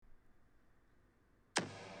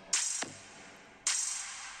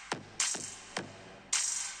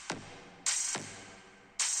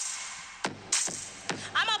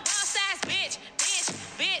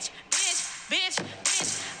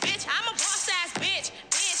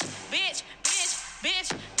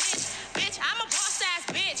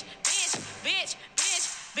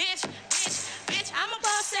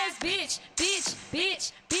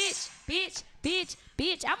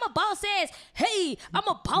Hey, I'm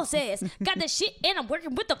a boss ass. Got the shit and I'm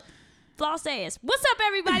working with the floss ass. What's up,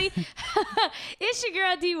 everybody? It's your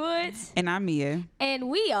girl D Woods. And I'm Mia. And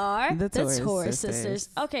we are the Taurus Sisters.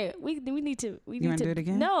 Okay, we need to want to do it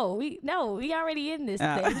again? No, we already in this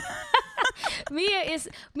thing.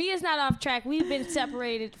 Mia's not off track. We've been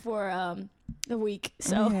separated for a week,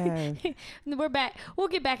 so we're back. We'll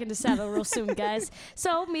get back into saddle real soon, guys.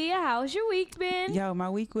 So Mia, how's your week been? Yo, my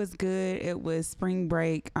week was good. It was spring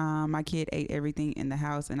break. My kid ate everything in the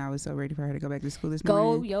house, and I was so ready for her to go back to school this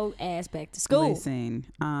morning. Go your ass back to school. Listen,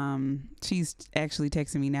 she's actually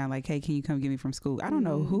texting me now like, hey, can you come get me from school? I don't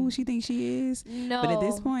know who she thinks she is. No, but at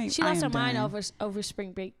this point she lost her mind done. over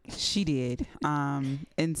spring break. She did.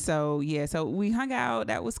 And so so we hung out.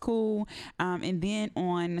 That was cool. And then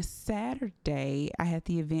on Saturday I had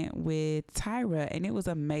the event with Tyra, and it was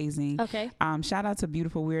amazing. Okay. Shout out to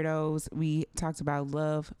Beautiful Weirdos. We talked about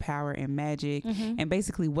love, power, and magic, and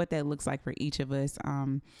basically what that looks like for each of us.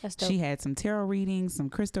 That's dope. She had some tarot readings, some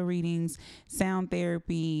crystal readings, sound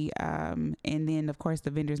therapy, and then of course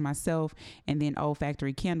the vendors, myself, and then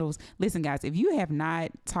olfactory candles. Listen, guys, if you have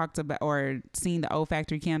not talked about or seen the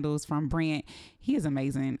olfactory candles from Brent, he is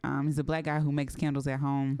amazing. He's a black guy who makes candles at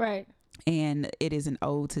home. Right. And it is an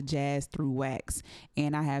ode to jazz through wax.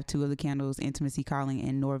 And I have two of the candles, Intimacy Calling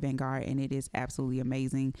and Nor Vanguard, and it is absolutely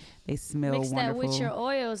amazing. They smell Mix wonderful. that with your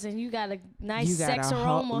oils, and you got a nice sex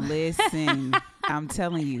aroma. Listen, I'm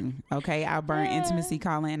telling you, okay? I burn Intimacy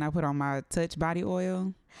Calling, and I put on my Touch body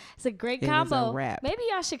oil. It's a great It combo. is a wrap. Maybe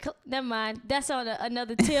y'all should. Never mind. That's on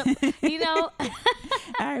another tip. You know. All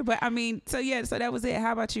right, but I mean, so that was it.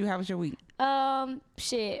 How about you? How was your week?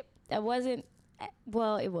 Shit. That wasn't.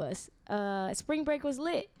 Well, it was. Spring break was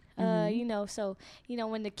lit. You know, so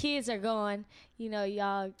when the kids are gone,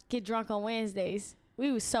 y'all get drunk on Wednesdays.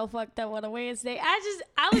 We was so fucked up on a Wednesday.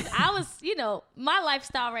 I was, my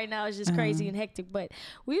lifestyle right now is just crazy and hectic. But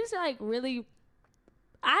we was like really.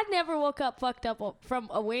 I never woke up fucked up from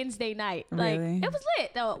a Wednesday night. Like Really? it was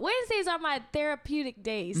lit though. Wednesdays are my therapeutic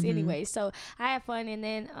days anyway. So I had fun, and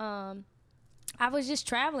then I was just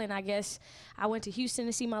traveling, I guess. I went to Houston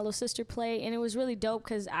to see my little sister play, and it was really dope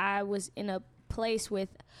because I was in a place with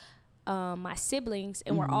my siblings,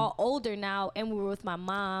 and we're all older now, and we were with my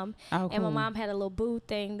mom. Oh, and my cool. mom had a little boo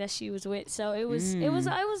thing that she was with, so it was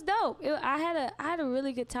dope. I had a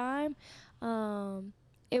really good time. I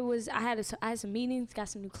had some meetings, got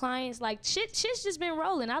some new clients. Like shit's just been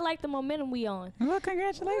rolling. I like the momentum we on. Well,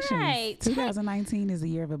 congratulations. Right. 2019 is the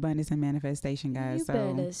year of abundance and manifestation, guys. You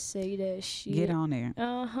better say that shit. Get on there.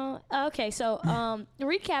 Okay, so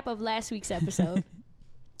recap of last week's episode.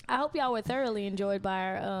 I hope y'all were thoroughly enjoyed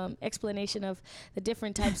by our explanation of the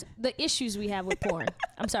different types, the issues we have with porn.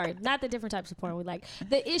 I'm sorry, not the different types of porn. We like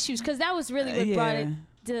the issues, because that was really what brought it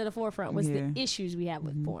to the forefront, was the issues we have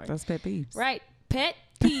with porn. Those pet peeves. Right. Pet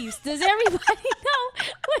peeves. Does everybody know?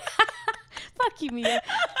 Fuck you, Mia.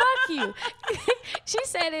 Fuck you. She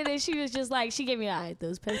said it, and she was just like, she gave me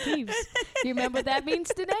those pet peeves. You remember what that means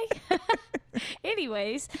today?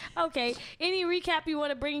 Anyways, okay. Any recap you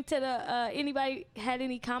want to bring to the, anybody had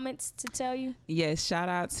any comments to tell you? Yes, shout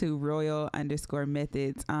out to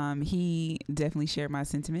Royal_Methods. He definitely shared my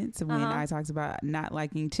sentiments when I talked about not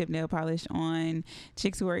liking chip nail polish on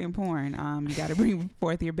chicks who are in porn. You got to bring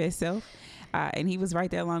forth your best self. And he was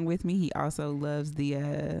right there along with me. He also loves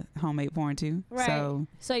the homemade porn too. Right.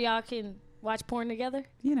 So y'all can watch porn together?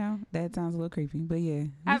 That sounds a little creepy, but yeah,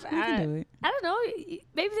 we can do it. I don't know.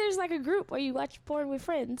 Maybe there's like a group where you watch porn with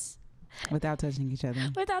friends. Without touching each other.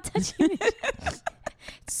 Without touching each other.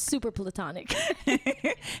 It's super platonic.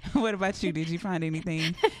 What about you? Did you find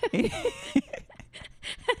anything?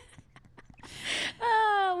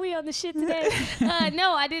 We on the shit today.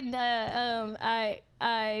 No, I didn't.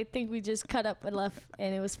 I think we just cut up and left,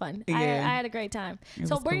 and it was fun. Yeah. I had a great time.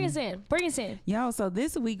 So bring us in. Yo, so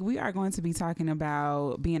this week we are going to be talking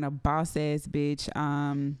about being a boss ass bitch.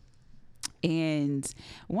 And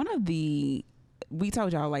we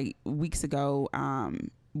told y'all like weeks ago,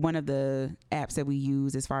 one of the apps that we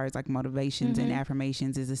use as far as like motivations and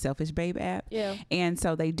affirmations is the Selfish Babe app. Yeah. And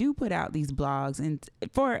so they do put out these blogs, and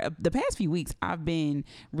for the past few weeks I've been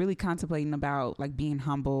really contemplating about like being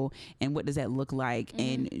humble and what does that look like,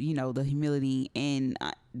 and the humility, and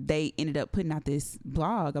they ended up putting out this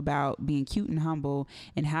blog about being cute and humble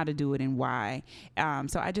and how to do it and why.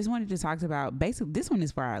 So I just wanted to talk about, basically this one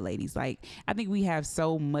is for our ladies. Like, I think we have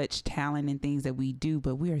so much talent in things that we do,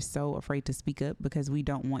 but we are so afraid to speak up because we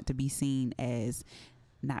don't want to be seen as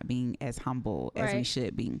not being as humble as we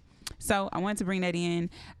should be. So I wanted to bring that in.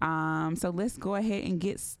 So let's go ahead and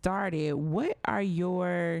get started. What are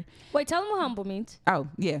your... Wait, tell them what humble means. Oh,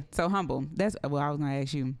 yeah. So humble. That's... Well, I was going to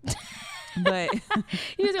ask you. But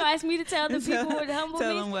You was gonna ask me to tell the people what humble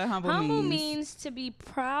tell means? them what humble means. Humble means to be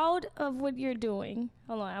proud of what you're doing.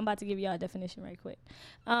 Hold on, I'm about to give y'all a definition right quick.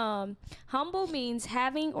 Humble means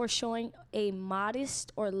having or showing a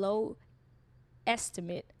modest or low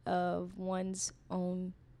estimate of one's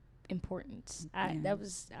own importance. I'm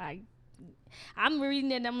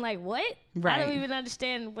reading it and I'm like, what? Right. I don't even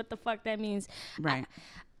understand what the fuck that means. Right.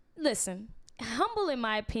 Listen, humble in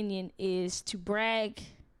my opinion is to brag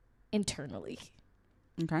internally.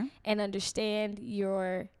 Okay. And understand that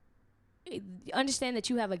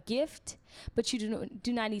you have a gift, but you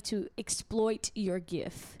do not need to exploit your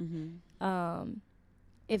gift.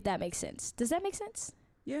 If that makes sense. Does that make sense?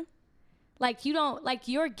 Yeah. Like you don't, like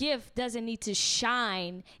your gift doesn't need to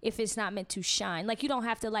shine if it's not meant to shine. Like you don't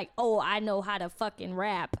have to like, oh, I know how to fucking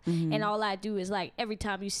rap, and all I do is like every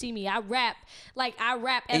time you see me, I rap as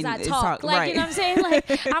And I it's talk. Like right. you know what I'm saying?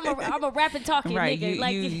 Like I'm a rapping talking Right.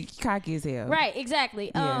 nigga. You cocky as hell. Right, exactly.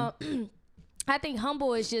 Yeah. I think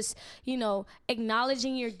humble is just,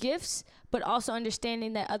 acknowledging your gifts, but also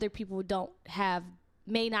understanding that other people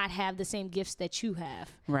may not have the same gifts that you have.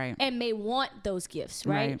 Right. And may want those gifts,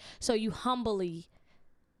 right? Right. So you humbly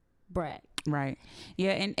brag. Right.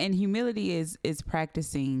 Yeah, and humility is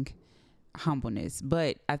practicing humbleness,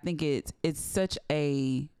 but I think it's such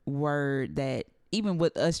a word that even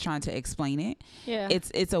with us trying to explain it, Yeah.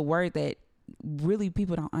 it's a word that really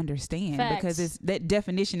people don't understand. Facts. Because it's that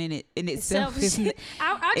definition in itself is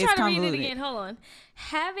I'll it's try to read it convoluted. again. Hold on.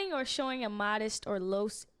 Having or showing a modest or low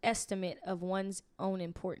estimate of one's own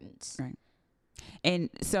importance. Right. And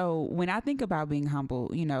so when I think about being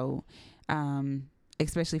humble,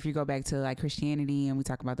 especially if you go back to like Christianity and we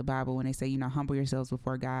talk about the Bible when they say, humble yourselves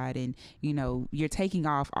before God, and, you're taking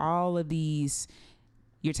off all of these,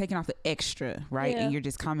 you're taking off the extra, right? Yeah. And you're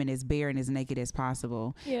just coming as bare and as naked as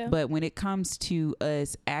possible. Yeah. But when it comes to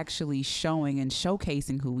us actually showing and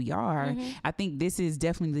showcasing who we are, I think this is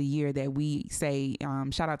definitely the year that we say,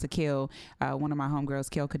 shout out to Kel, one of my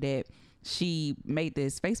homegirls, Kel Cadet. She made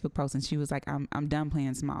this Facebook post and she was like, I'm done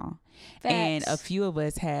playing small. Facts. And a few of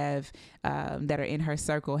us have, that are in her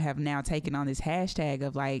circle have now taken on this hashtag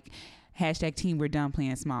of like, hashtag team we're done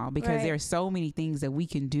playing small, because Right. there are so many things that we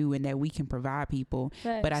can do and that we can provide people.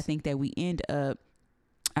 Facts. But I think that we end up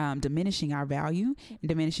diminishing our value and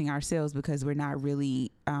diminishing ourselves because we're not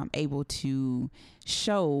really able to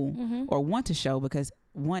show or want to show, because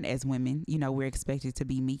one, as women, we're expected to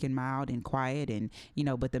be meek and mild and quiet, and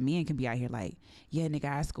but the men can be out here like, yeah, nigga,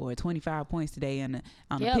 I scored 25 points today on the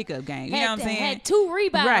pickup game. You know what I'm saying? Had 2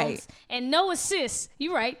 rebounds Right. and no assists.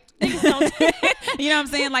 You right. Niggas don't. You know what I'm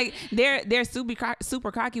saying? Like they're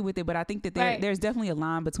super cocky with it, but I think that Right. there's definitely a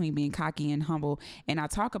line between being cocky and humble. And I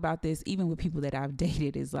talk about this even with people that I've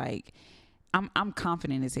dated, is like, I'm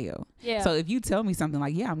confident as hell. Yeah. So if you tell me something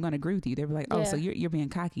like, yeah, I'm going to agree with you, they'll be like, oh, Yeah. so you're being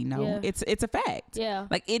cocky. No, Yeah. it's a fact. Yeah.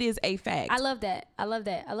 Like it is a fact. I love that. I love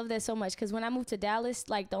that so much, because when I moved to Dallas,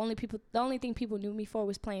 like the only thing people knew me for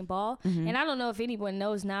was playing ball. And I don't know if anyone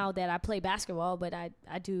knows now that I play basketball, but I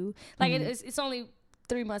do. Like it's only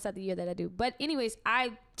 3 months out of the year that I do. But anyways,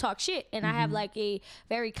 I talk shit and I have like a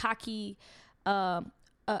very cocky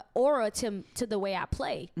aura to the way I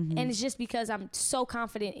play. And it's just because I'm so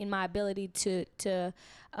confident in my ability to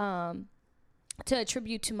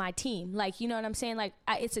attribute to my team. Like, you know what I'm saying? Like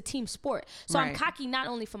it's a team sport. So I'm Right. cocky not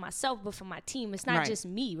only for myself, but for my team. It's not Right. just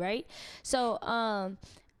me. Right. So,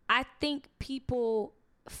 I think people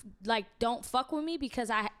don't fuck with me because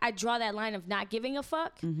I draw that line of not giving a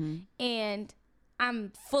fuck, and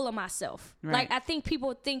I'm full of myself. Right. Like I think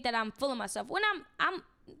people think that I'm full of myself when I'm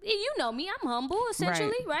you know me, I'm humble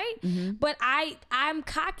essentially, right? But I'm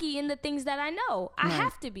cocky in the things that I know. I Right.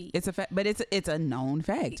 have to be. It's a fact, but it's a known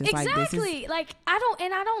fact. It's Exactly. like, this is, Like I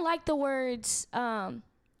don't like the words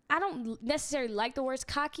I don't necessarily like the words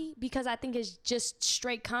cocky because I think it's just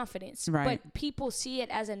straight confidence. Right. But people see it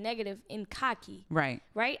as a negative in cocky. right.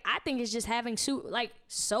 Right? I think it's just having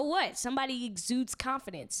so what? Somebody exudes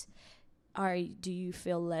confidence. Do you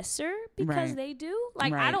feel lesser because Right. they do?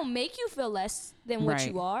 Like I Right. don't make you feel less than what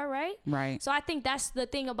Right. you are, right? Right. So I think that's the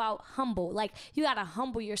thing about humble. Like you gotta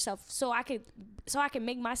humble yourself so I can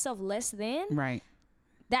make myself less than. Right.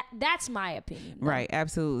 That's my opinion. though. Right,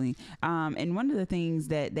 absolutely. And one of the things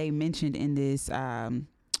that they mentioned in this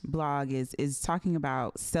blog is talking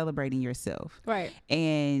about celebrating yourself. Right.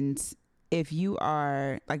 And if you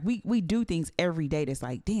are like, we do things every day that's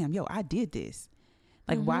like, damn, yo, I did this.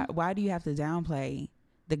 Like, why do you have to downplay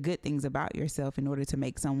the good things about yourself in order to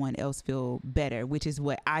make someone else feel better? Which is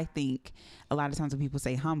what I think a lot of times when people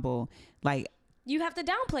say humble, like, You have to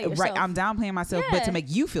downplay yourself. right, I'm downplaying myself, but Yeah. to make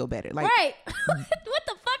you feel better. Like, Right. What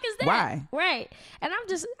the fuck is that? Why? Right. And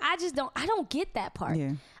I don't get that part.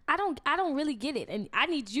 Yeah. I don't really get it. And I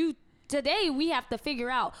need you today. We have to figure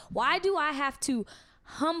out, why do I have to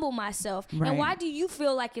humble myself? Right. And why do you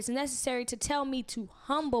feel like it's necessary to tell me to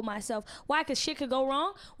humble myself? Why? Because shit could go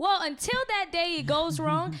wrong. Well, until that day it goes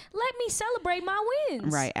wrong, let me celebrate my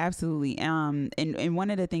wins. Right. Absolutely. And one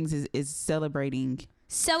of the things is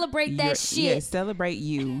celebrate that shit. Yeah, celebrate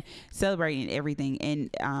you, celebrating everything.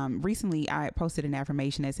 And recently I posted an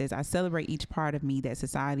affirmation that says, I celebrate each part of me that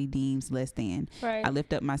society deems less than. Right. I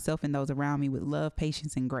lift up myself and those around me with love,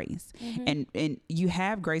 patience, and grace. And you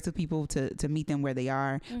have grace with people to meet them where they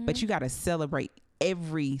are, but you got to celebrate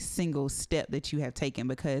every single step that you have taken,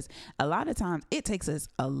 because a lot of times it takes us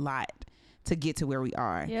a lot to get to where we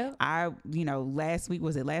are. Yeah. Last week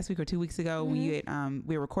or 2 weeks ago, when you had,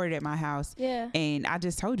 we recorded at my house. Yeah. And I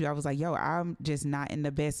just told you, I was like, yo, I'm just not in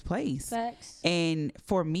the best place. Facts. And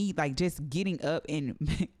for me, like, just getting up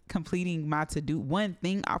and completing my one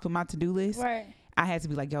thing off of my to-do list. Right. I had to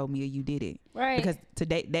be like, yo, Mia, you did it. Right. Because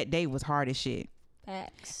that day was hard as shit.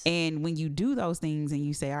 Facts. And when you do those things and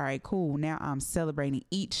you say, all right, cool, now I'm celebrating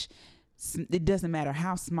it doesn't matter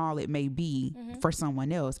how small it may be for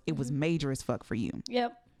someone else, it was major as fuck for you.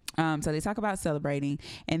 Yep. So they talk about celebrating.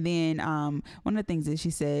 And then one of the things that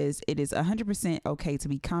she says, it is 100% okay to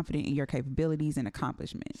be confident in your capabilities and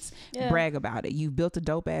accomplishments. Yeah. Brag about it. You've built a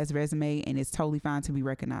dope ass resume and it's totally fine to be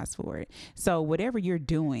recognized for it. So whatever you're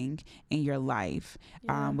doing in your life,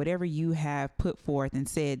 whatever you have put forth and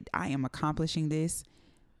said, I am accomplishing this,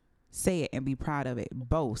 say it and be proud of it.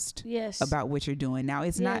 Boast about what you're doing. Now,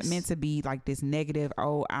 it's not meant to be like this negative,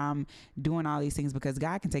 oh, I'm doing all these things, because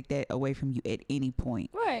God can take that away from you at any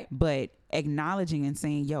point. Right. But acknowledging and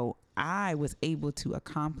saying, yo, I was able to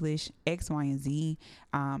accomplish X, Y, and Z.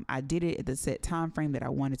 I did it at the set time frame that I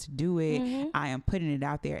wanted to do it. I am putting it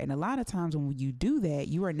out there. And a lot of times when you do that,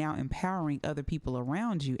 you are now empowering other people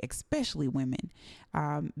around you, especially women,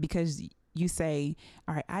 because you say,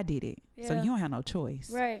 all right, I did it. Yeah. So you don't have no choice.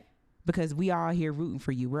 Right. Because we all here rooting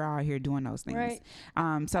for you. We're all here doing those things. Right.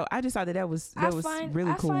 So I just thought that was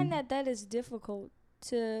really cool. I find that is difficult,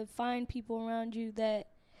 to find people around you that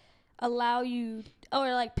allow you,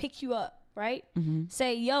 or like pick you up, right?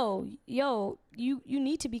 Say, yo, you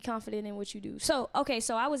need to be confident in what you do. So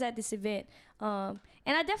I was at this event, and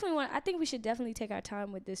I think we should definitely take our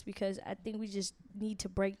time with this, because I think we just need to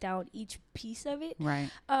break down each piece of it. Right.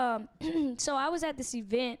 So I was at this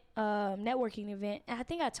event, networking event, and I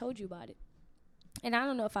think I told you about it. And I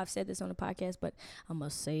don't know if I've said this on the podcast, but I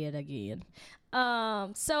must say it again.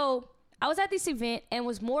 So I was at this event, and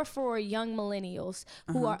was more for young millennials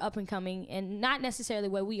who are up and coming, and not necessarily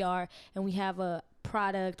where we are, and we have a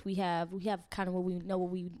product, we have kind of what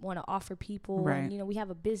we want to offer people, right. And we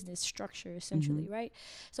have a business structure essentially, right?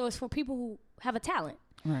 So it's for people who have a talent,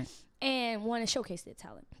 right, and want to showcase their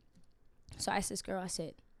talent. So I asked this girl, I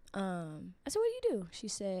said, what do you do? She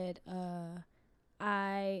said,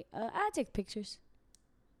 I take pictures.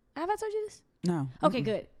 Have I told you this? No. Okay,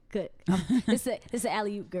 good. This is an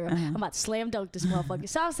alley-oop, girl. I'm about to slam dunk this motherfucker.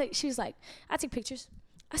 So she was like, I take pictures.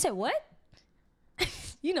 I said, what?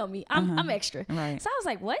 You know me. I'm extra. Right. So I was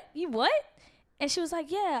like, what? You what? And she was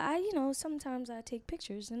like, yeah, sometimes I take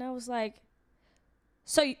pictures. And I was like,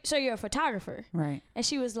 so you're a photographer? Right. And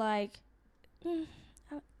she was like, and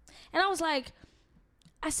I was like,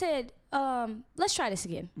 I said, let's try this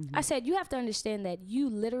again. I said, you have to understand that you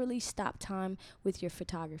literally stop time with your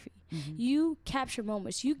photography. You capture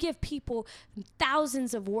moments. You give people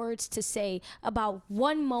thousands of words to say about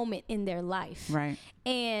one moment in their life. Right.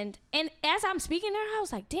 And as I'm speaking to her, I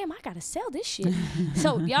was like, damn, I gotta sell this shit.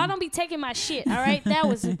 So y'all don't be taking my shit, all right?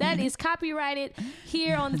 That is copyrighted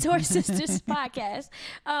here on the Tori Sisters podcast.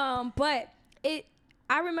 But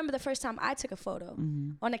I remember the first time I took a photo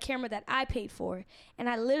on a camera that I paid for, and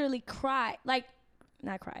I literally cried. Like,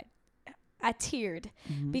 not cried. I teared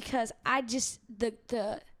because I just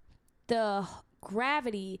the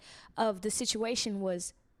gravity of the situation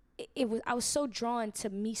was I was so drawn to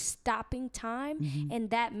me stopping time and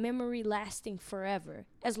that memory lasting forever,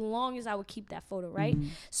 as long as I would keep that photo, right?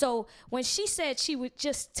 So when she said she would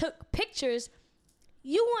just took pictures,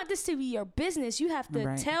 you want this to be your business. You have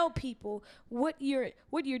to tell people what you're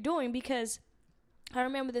doing, because I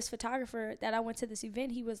remember this photographer that I went to this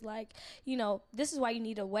event. He was like, this is why you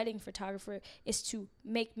need a wedding photographer, is to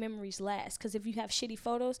make memories last. Because if you have shitty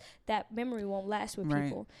photos, that memory won't last with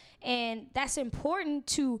people. And that's important,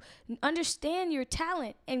 to understand your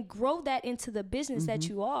talent and grow that into the business that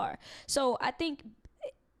you are. So I think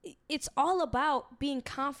it's all about being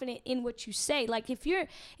confident in what you say. Like if you're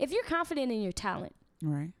confident in your talent,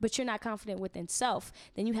 Right. but you're not confident within self,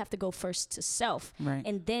 then you have to go first to self, Right.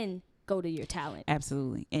 and then go to your talent.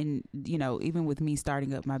 Absolutely. And, you know, even with me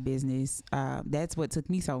starting up my business, that's what took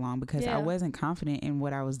me so long, because I wasn't confident in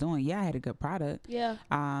what I was doing. Yeah, I had a good product. Yeah.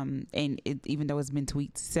 And even though it's been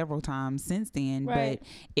tweaked several times since then, Right. but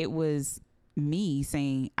it was me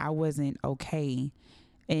saying I wasn't okay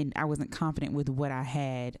and I wasn't confident with what I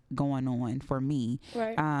had going on for me.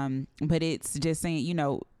 Right. But it's just saying, you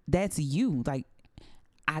know, that's you. Like,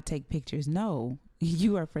 I take pictures. No,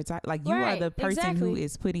 you are like you are the person who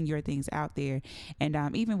is putting your things out there. And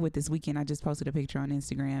even with this weekend, I just posted a picture on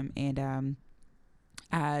Instagram, and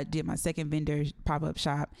I did my second vendor pop-up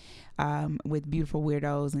shop with Beautiful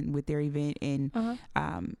Weirdos and with their event, and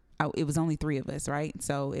it was only 3 of us, right?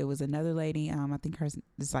 So it was another lady, I think hers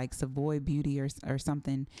is like Savoy Beauty or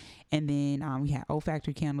something, and then we had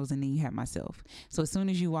olfactory candles, and then you had myself. So as soon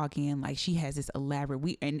as you walk in, like, she has this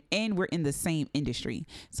elaborate, and we're in the same industry,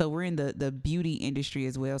 so we're in the beauty industry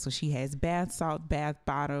as well. So she has bath salt, bath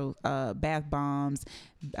bottle, bath bombs,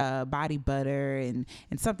 body butter, and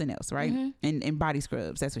something else, right? And body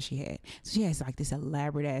scrubs. That's what she had. So she has like this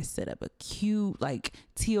elaborate ass setup, a cute like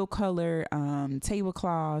teal color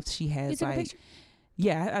tablecloth. She has You took a picture?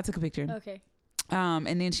 Yeah, I took a picture. Okay.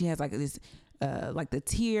 And then she has like this like the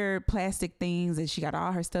tiered plastic things that she got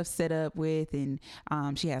all her stuff set up with, and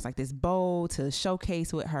she has like this bowl to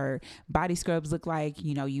showcase what her body scrubs look like.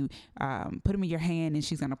 You know, you put them in your hand, and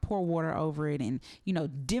she's gonna pour water over it, and, you know,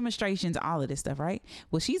 demonstrations, all of this stuff, right?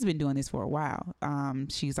 Well, she's been doing this for a while.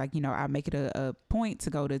 She's like, you know, I make it a point to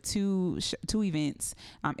go to two events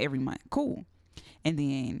every month. Cool. And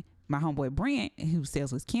then my homeboy Brent, who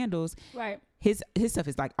sells his candles, Right. his stuff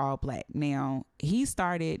is like all black. Now he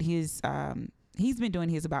started his he's been doing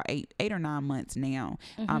his about 8 or 9 months now,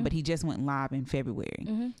 but he just went live in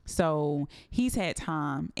February. So he's had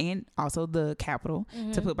time and also the capital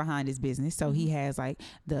to put behind his business. So he has like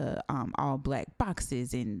the all black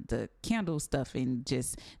boxes and the candle stuff, and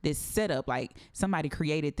just this setup. Like, somebody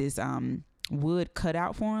created this wood cut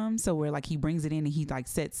out for him, so where like he brings it in and he like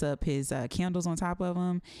sets up his candles on top of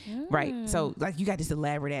them, right? So like you got this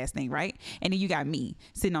elaborate ass thing, right? And then you got me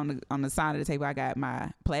sitting on the side of the table. I got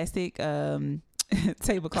my plastic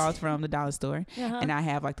tablecloths from the dollar store, and I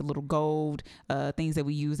have like the little gold things that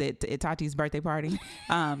we use at Tati's birthday party,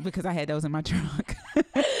 because I had those in my trunk.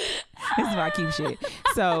 This is why I keep shit.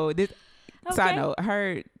 So this side note,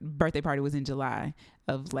 her birthday party was in July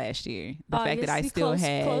of last year. The fact that I still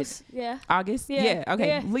had August. Yeah. Okay.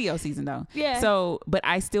 Yeah. Leo season though. Yeah. So, but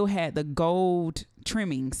I still had the gold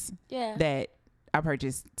trimmings that I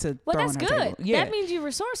purchased to throw on her table. Yeah. That means you're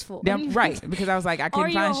resourceful. Right. Because I was like, I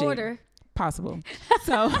couldn't find shit. Hoarder? Possible.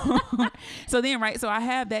 So, so then, right. So I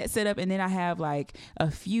have that set up, and then I have like a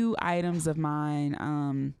few items of mine,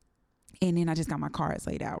 and then I just got my cards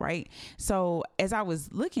laid out, right? So as I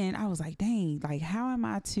was looking, I was like, dang, like, how am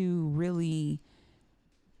I to really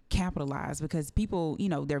capitalize? Because people, you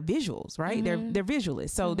know, they're visuals, right? They're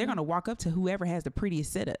visualists. So they're going to walk up to whoever has the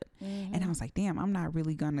prettiest setup. And I was like, damn, I'm not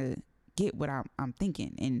really going to get what I'm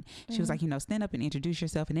thinking. And she was like, you know, stand up and introduce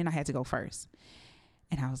yourself. And then I had to go first.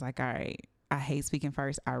 And I was like, all right, I hate speaking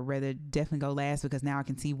first. I'd rather definitely go last, because now I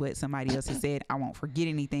can see what somebody else has said. I won't forget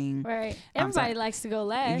anything. Right. Everybody likes to go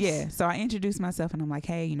last. Yeah. So I introduced myself, and I'm like,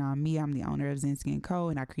 hey, you know, I'm the owner of Zen Skin Co.,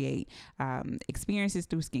 and I create experiences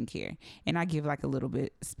through skincare. And I give like a little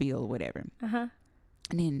bit spiel or whatever. And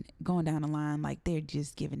then going down the line, like, they're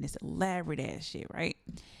just giving this elaborate ass shit, right?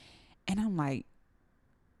 And I'm like,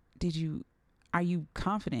 are you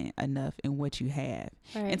confident enough in what you have?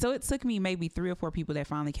 Right. And so it took me maybe 3 or 4 people that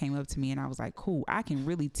finally came up to me, and I was like, cool, I can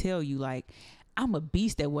really tell you, like, I'm a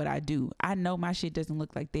beast at what I do. I know my shit doesn't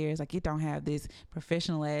look like theirs. Like, it don't have this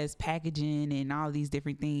professional ass packaging and all these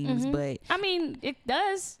different things, but I mean, it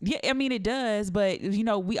does. Yeah, I mean, it does, but you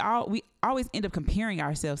know, we always end up comparing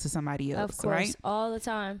ourselves to somebody else, of course, right? All the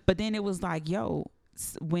time. But then it was like, yo,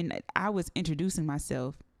 when I was introducing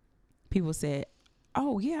myself, people said,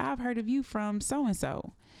 oh yeah, I've heard of you from so and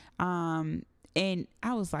so, and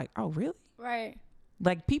I was like, oh really? Right.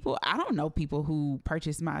 Like, people, I don't know people who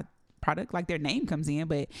purchase my product, like their name comes in,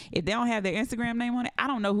 but if they don't have their Instagram name on it, I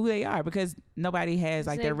don't know who they are, because nobody has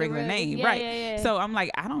like their regular name. Yeah, right. Yeah. So I'm like,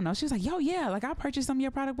 I don't know. She was like, yo, yeah, like I purchased some of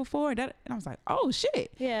your product before. And I was like, oh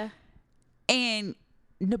shit. Yeah. And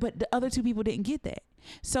no, but the other 2 people didn't get that.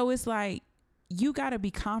 So it's like, you got to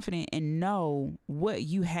be confident and know what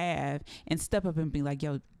you have and step up and be like,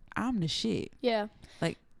 yo, I'm the shit. Yeah.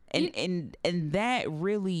 Like, and that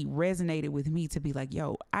really resonated with me, to be like,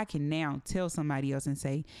 yo, I can now tell somebody else and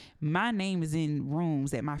say, my name is in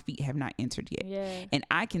rooms that my feet have not entered yet. Yeah. And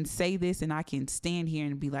I can say this, and I can stand here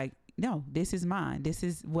and be like, no, this is mine. This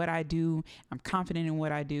is what I do. I'm confident in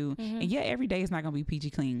what I do. And yeah, every day is not going to be peachy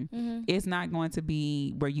clean. It's not going to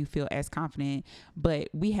be where you feel as confident, but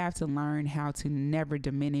we have to learn how to never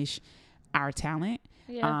diminish our talent.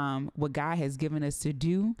 What God has given us to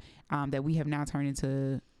do, that we have now turned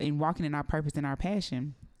into and walking in our purpose and our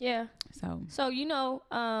passion. Yeah. So you know,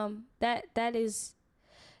 that is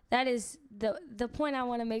the point I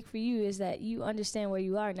want to make for you is that you understand where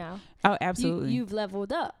you are now. Oh, absolutely. You've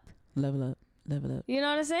leveled up. Level up. You know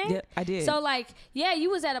what I'm saying? Yep, I did. So like, yeah, you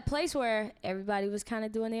was at a place where everybody was kind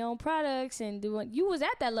of doing their own products and you was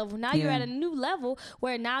at that level. Now you're at a new level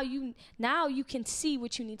where now you can see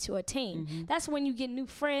what you need to attain. That's when you get new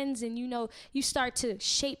friends and, you know, you start to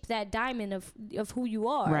shape that diamond of who you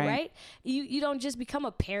are, right? You don't just become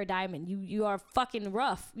a pear diamond. You are fucking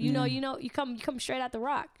rough. You know, you come straight out the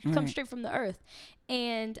rock. You come straight from the earth.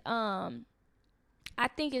 And I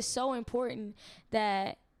think it's so important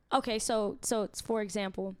that, okay, so for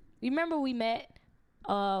example, you remember we met,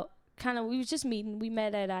 we was just meeting. We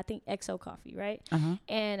met at, I think, XO Coffee, right?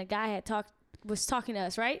 And a guy was talking to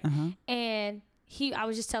us, right? And I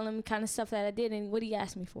was just telling him kind of stuff that I did, and what he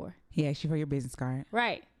asked me for. He asked you for your business card.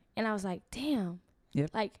 Right. And I was like, damn. Yep.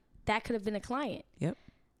 Like, that could have been a client. Yep.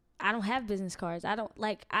 I don't have business cards. I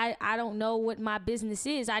don't know what my business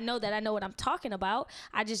is. I know that I know what I'm talking about.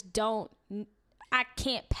 I just I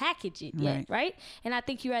can't package it yet, right? And I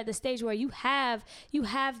think you're at the stage where you have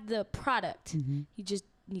the product. You just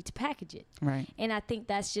need to package it. Right. And I think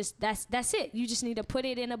that's it. You just need to put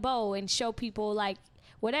it in a bow and show people, like,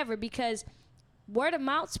 whatever, because word of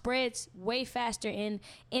mouth spreads way faster. And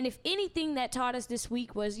if anything that taught us this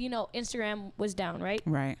week was, you know, Instagram was down, right?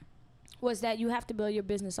 Right. Was that you have to build your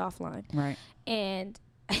business offline. Right. And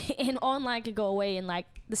online could go away in like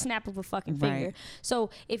the snap of a fucking finger. Right.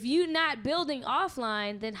 So if you're not building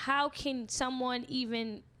offline, then how can someone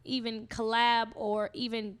even collab or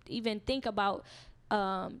even think about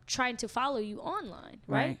trying to follow you online,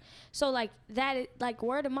 right? So like that, like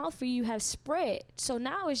word of mouth for you has spread. So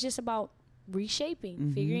now it's just about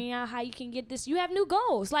reshaping, figuring out how you can get this. You have new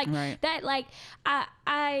goals, like that. Like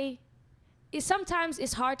sometimes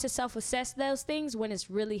it's hard to self-assess those things when it's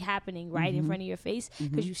really happening right in front of your face,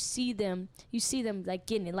 because you see them like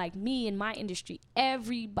getting it. Like me in my industry,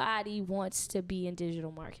 everybody wants to be in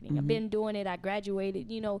digital marketing. I've been doing it. I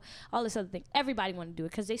graduated, you know, all this other thing. Everybody want to do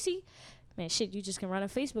it because they see, man, shit, you just can run a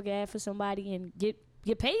Facebook ad for somebody and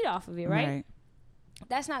get paid off of it, right?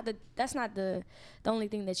 That's not the only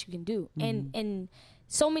thing that you can do. And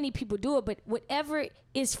so many people do it, but whatever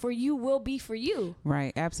is for you will be for you.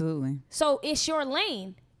 Right, absolutely. So it's your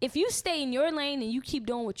lane. If you stay in your lane and you keep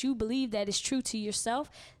doing what you believe that is true to yourself,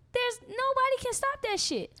 there's nobody can stop that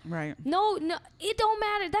shit. Right. No, it don't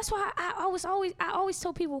matter. That's why I always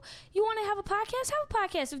tell people, you want to have a podcast? Have a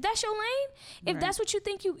podcast. If that's your lane, if that's what you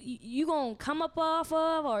think you gonna come up off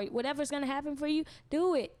of, or whatever's gonna happen for you,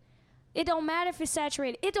 do it. It don't matter if it's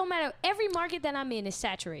saturated. It don't matter. Every market that I'm in is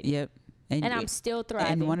saturated. Yep. And I'm still thriving.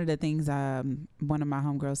 And one of the things one of my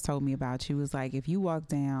homegirls told me about, she was like, if you walk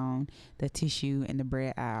down the tissue and the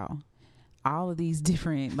bread aisle, all of these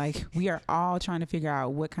different, like, we are all trying to figure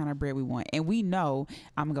out what kind of bread we want. And we know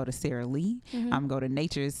I'm going to go to Sara Lee. I'm going to go to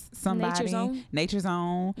Nature's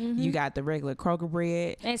Own. You got the regular Kroger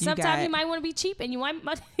bread. And sometimes you might want to be cheap and you might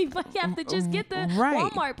have to just get the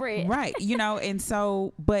Walmart bread. Right. You know, and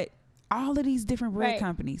so, but all of these different bread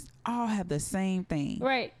companies all have the same thing.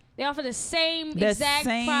 Right. They offer the same exact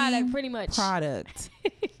product, pretty much.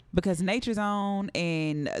 Because Nature's Own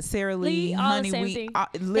and Sara Lee, Honey Wheat,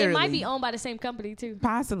 literally. They might be owned by the same company too.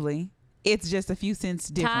 Possibly. It's just a few cents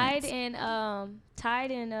difference.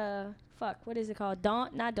 Tide and what is it called?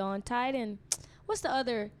 Tide and what's the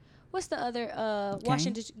other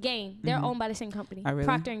Washington Gain. They're owned by the same company. Oh, really?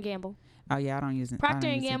 Procter & Gamble. Oh yeah, I don't use it. Procter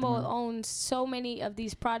 & Gamble owns so many of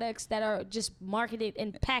these products that are just marketed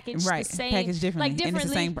and packaged the same, packaged differently. Like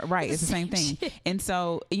differently. And it's the same, it's the same thing. Shit. And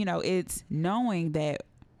so, you know, it's knowing that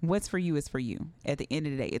what's for you is for you. At the end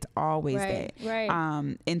of the day, it's always that. Right.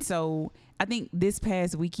 And so I think this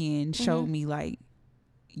past weekend showed me, like,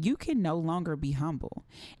 you can no longer be humble.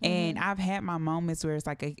 And I've had my moments where it's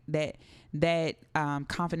like that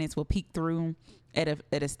confidence will peek through at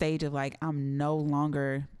a stage of, like, I'm no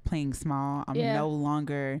longer playing small. I'm no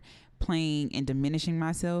longer playing and diminishing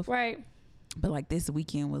myself. Right. But like this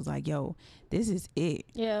weekend was like, yo, this is it.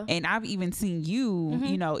 Yeah. And I've even seen you,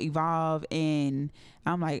 you know, evolve, and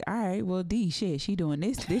I'm like, all right, well, she doing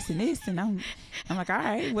this, and this. And I'm like, all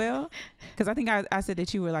right, well, because I think I said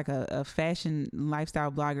that you were like a fashion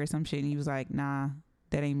lifestyle blogger or some shit. And he was like, nah,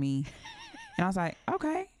 that ain't me. And I was like,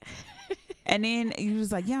 okay. And then he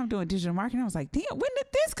was like, yeah, I'm doing digital marketing. I was like, damn, when did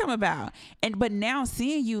this this come about? But now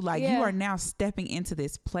seeing you, like, Yeah. you are now stepping into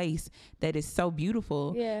this place that is so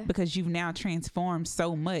beautiful Yeah. because you've now transformed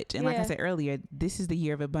so much. And like I Yeah. said earlier, this is the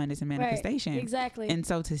year of abundance and manifestation. Right. Exactly. And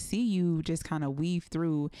so to see you just kind of weave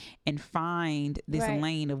through and find this Right.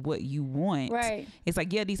 lane of what you want, Right. it's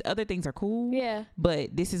like, yeah, these other things are cool, Yeah.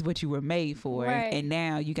 but this is what you were made for. Right. And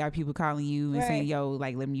now you got people calling you and saying, Right. yo,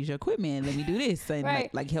 like, let me use your equipment, let me do this, and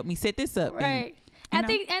Right. like help me set this up. Right. And,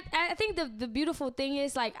 I think the beautiful thing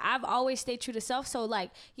is, like, I've always stayed true to self. So,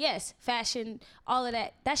 like, yes, fashion, all of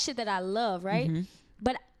that shit that I love, right? Mm-hmm.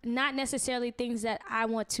 But not necessarily things that I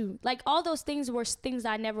want to, like, all those things were things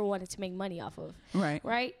I never wanted to make money off of.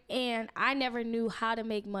 Right. And I never knew how to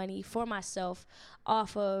make money for myself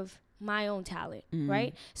off of my own talent.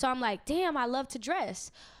 Right. So I'm like, damn, I love to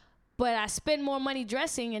dress, but I spend more money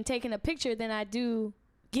dressing and taking a picture than I do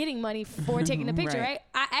getting money for taking a picture. Right.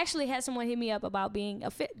 I actually had someone hit me up about doing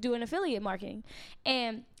affiliate marketing,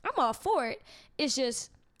 and I'm all for it. It's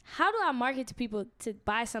just, how do I market to people to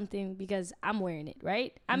buy something because I'm wearing it,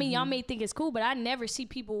 right? I mean, y'all may think it's cool, but I never see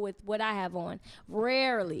people with what I have on.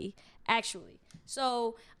 Rarely, actually.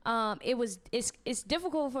 So it's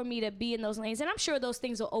difficult for me to be in those lanes, and I'm sure those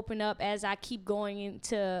things will open up as I keep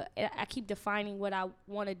I keep defining what I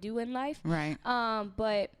want to do in life. Right.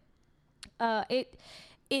 But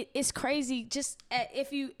it's crazy. Just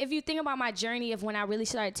if you think about my journey of when I really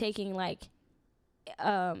started taking, like,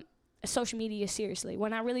 social media seriously,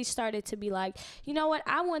 when I really started to be like, you know what,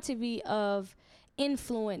 I want to be of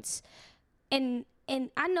influence, and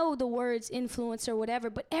I know the words influence or whatever,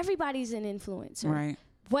 but everybody's an influencer, Right.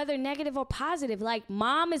 whether negative or positive. Like,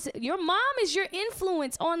 your mom is your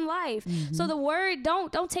influence on life. So the word,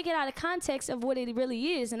 don't take it out of context of what it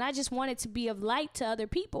really is. And I just wanted to be of light to other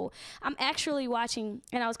people. I'm actually watching,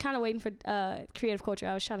 and I was kind of waiting for Creative Culture.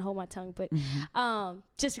 I was trying to hold my tongue, but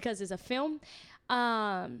just because it's a film.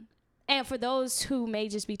 And for those who may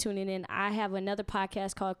just be tuning in, I have another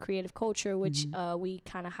podcast called Creative Culture, which we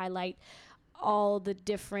kind of highlight all the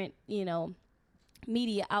different,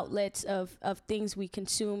 media outlets of things we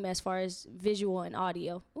consume as far as visual and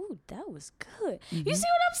audio. Ooh, that was good. You see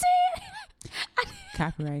what I'm saying?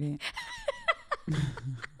 Copyrighted.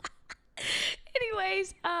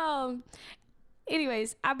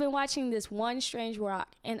 Anyways, I've been watching this One Strange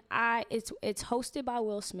Rock, and it's hosted by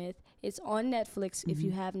Will Smith. It's on Netflix if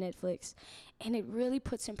you have Netflix, and it really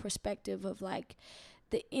puts in perspective of, like,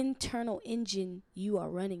 the internal engine you are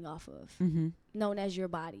running off of, known as your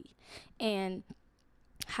body, and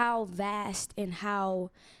how vast and how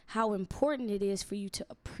important it is for you to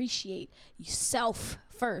appreciate yourself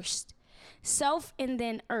first. Self and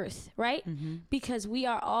then earth, right? Because we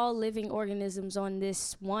are all living organisms on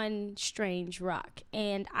this one strange rock.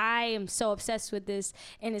 And I am so obsessed with this.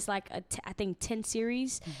 And it's like I think 10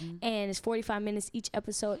 series, and it's 45 minutes each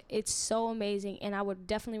episode. It's so amazing. And I would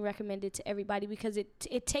definitely recommend it to everybody, because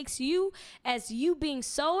it takes you as you being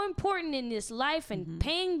so important in this life and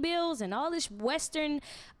paying bills and all this Western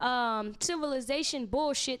civilization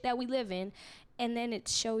bullshit that we live in. And then it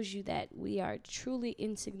shows you that we are truly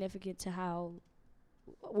insignificant to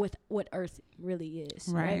with what Earth really is,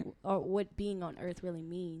 right? Or what being on Earth really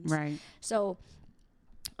means. Right. So,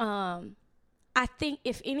 I think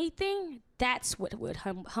if anything, that's what would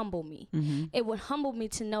humble me. It would humble me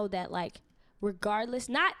to know that, like, regardless,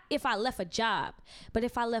 not if I left a job, but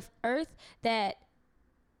if I left Earth, that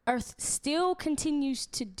Earth still continues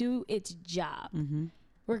to do its job.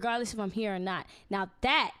 Regardless if I'm here or not. Now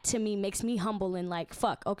that to me makes me humble and like,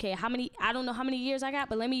 fuck, okay, I don't know how many years I got,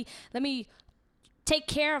 but let me take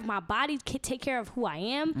care of my body, take care of who I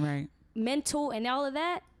am, right, mental and all of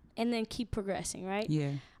that, and then keep progressing, right?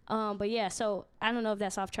 Yeah. But yeah, so I don't know if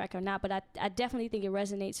that's off track or not, but I definitely think it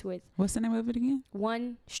resonates with. What's the name of it again?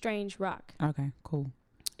 One Strange Rock. Okay, cool.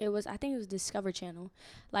 I think it was Discover Channel,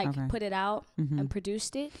 put it out and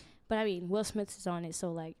produced it. But I mean, Will Smith is on it,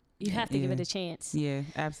 so like, you have to give it a chance. Yeah,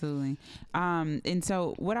 absolutely. And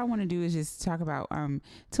so what I want to do is just talk about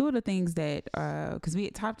two of the things that, because we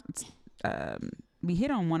had talked, we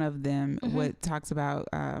hit on one of them, what talks about,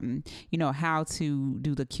 how to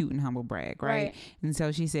do the cute and humble brag, right? And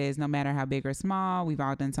so she says, no matter how big or small, we've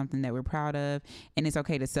all done something that we're proud of, and it's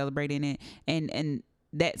okay to celebrate in it. And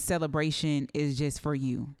that celebration is just for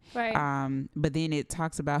you. Right. But then it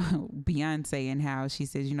talks about Beyonce and how she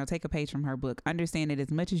says, take a page from her book. Understand that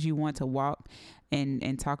as much as you want to walk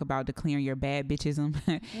and talk about declaring your bad bitchism,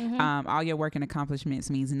 all your work and accomplishments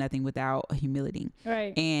means nothing without humility.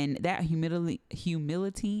 Right. And that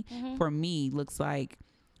humility for me looks like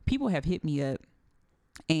people have hit me up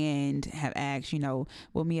and have asked,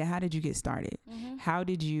 well, Mia, how did you get started? Mm-hmm. How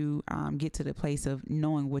did you get to the place of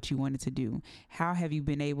knowing what you wanted to do? How have you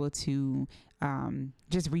been able to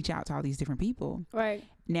just reach out to all these different people? Right.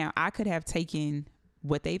 Now, I could have taken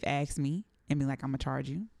what they've asked me and be like, I'm going to charge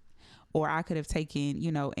you. Or I could have taken,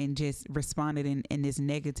 and just responded in this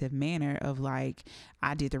negative manner of like,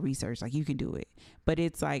 I did the research, like you can do it. But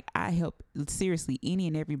it's like, I help seriously any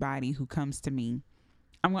and everybody who comes to me.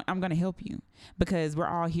 I'm going to help you because we're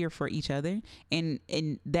all here for each other. And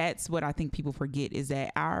that's what I think people forget is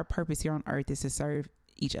that our purpose here on earth is to serve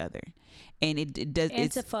each other. And it does.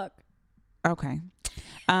 And to fuck. Okay.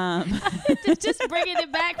 Just bringing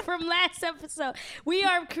it back from last episode. We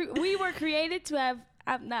were created to have.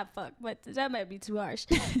 I'm not fuck, but that might be too harsh.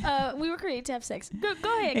 We were created to have sex.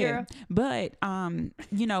 Go ahead, girl. Yeah. But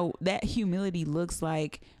that humility looks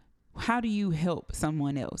like, how do you help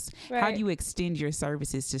someone else? Right. How do you extend your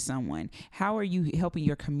services to someone? How are you helping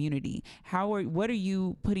your community? What are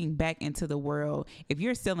you putting back into the world? If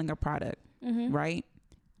you're selling a product, Mm-hmm. right?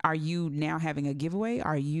 Are you now having a giveaway?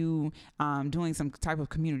 Are you doing some type of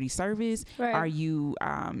community service? Right. Are you,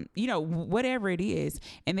 whatever it is?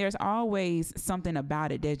 And there's always something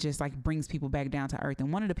about it that just like brings people back down to earth.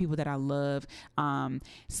 And one of the people that I love,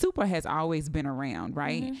 Super has always been around,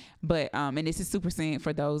 right? Mm-hmm. But, and this is Super Scent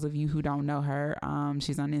for those of you who don't know her.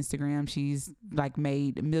 She's on Instagram. She's like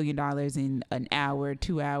made $1 million in an hour,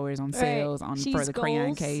 2 hours on sales for the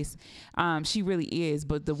crayon case. She really is.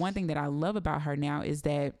 But the one thing that I love about her now is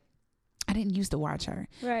that I didn't used to watch her.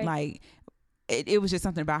 Right. Like it was just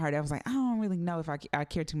something about her that was like, I don't really know if I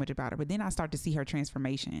care too much about her. But then I start to see her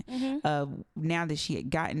transformation of now that she had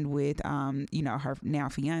gotten with, her now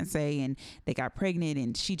fiance, and they got pregnant,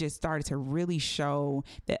 and she just started to really show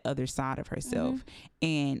that other side of herself.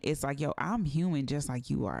 And it's like, yo, I'm human just like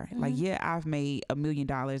you are. Like, yeah, I've made $1 million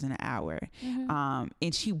in an hour.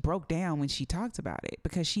 And she broke down when she talked about it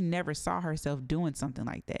because she never saw herself doing something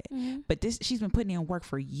like that. But she's been putting in work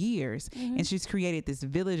for years, and she's created this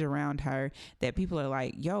village around her that people are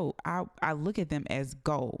like, yo, I look at them as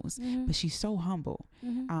goals, but she's so humble.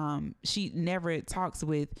 She never talks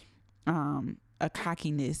with a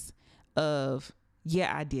cockiness of,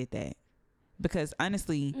 yeah, I did that. Because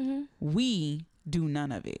honestly, we do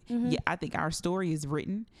none of it. Yeah, I think our story is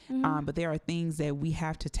written, but there are things that we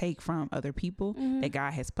have to take from other people that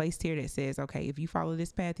God has placed here that says, okay, if you follow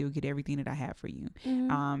this path, you'll get everything that I have for you.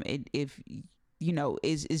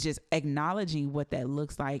 Is just acknowledging what that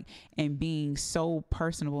looks like and being so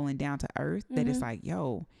personable and down to earth that it's like,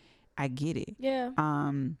 yo, I get it. Yeah.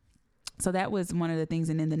 So that was one of the things.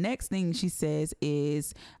 And then the next thing she says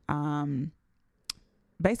is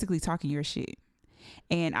basically talking your shit.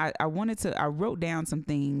 And I wrote down some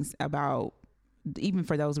things about, even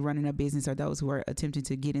for those running a business or those who are attempting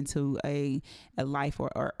to get into a life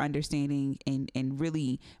or understanding and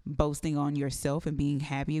really boasting on yourself and being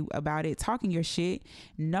happy about it, talking your shit,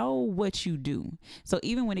 know what you do. So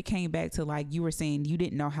even when it came back to, like, you were saying you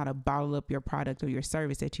didn't know how to bottle up your product or your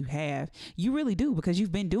service that you have, you really do, because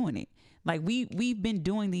you've been doing it. Like we've been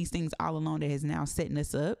doing these things all along that is now setting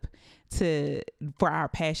us up for our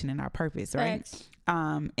passion and our purpose. Right.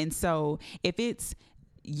 And so if it's,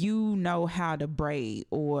 how to braid,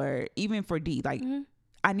 or even for D, like,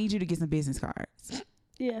 I need you to get some business cards.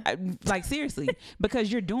 Yeah. Like, seriously,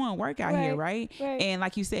 because you're doing work out here, right? Right. And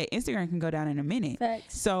like you said, Instagram can go down in a minute.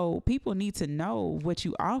 Facts. So people need to know what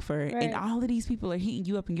you offer. Right. And all of these people are hitting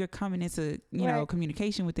you up and you're coming into,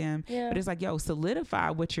 communication with them. Yeah. But it's like, yo,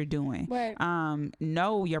 solidify what you're doing. Right.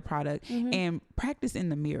 Know your product and practice in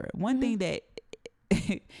the mirror. One thing that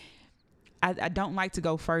I don't like to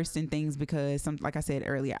go first in things because, like I said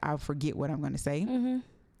earlier, I'll forget what I'm going to say.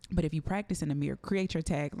 But if you practice in the mirror, create your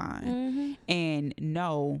tagline and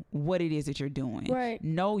know what it is that you're doing. Right.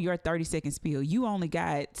 Know your 30-second spiel. You only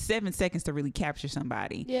got 7 seconds to really capture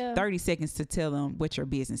somebody. Yeah. 30 seconds to tell them what your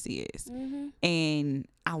business is. And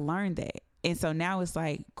I learned that. And so now it's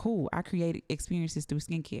like, cool, I created experiences through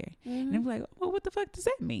skincare. And I'm like, well, what the fuck does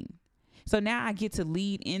that mean? So now I get to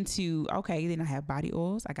lead into, okay, then I have body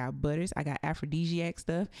oils, I got butters, I got aphrodisiac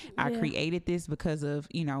stuff. I created this because of,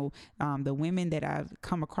 the women that I've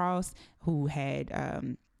come across who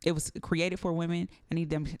had, it was created for women. I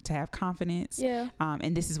need them to have confidence. Yeah.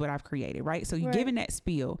 And this is what I've created, right? So you're giving that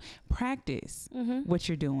spiel, practice what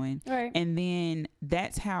you're doing. Right. And then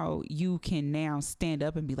that's how you can now stand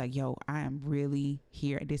up and be like, yo, I am really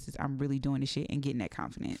here. I'm really doing this shit and getting that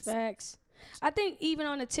confidence. Facts. I think even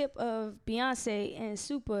on the tip of Beyonce and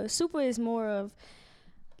Super is more of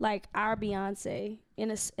like our Beyonce in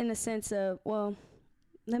a sense of, well,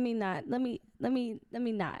 let me not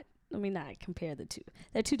compare the two.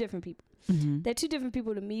 They're two different people. Mm-hmm. They're two different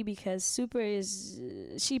people to me because Super is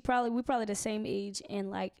we probably the same age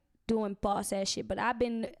and like doing boss ass shit. But I've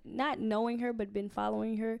been not knowing her, but been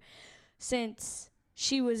following her since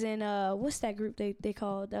she was in what's that group they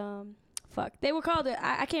called they were called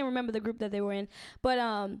I can't remember the group that they were in, but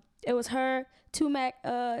it was her, Two Mac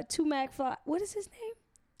Fly, what is his name?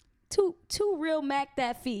 Two Real Mac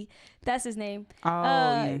That Fee, that's his name.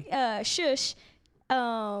 Shush.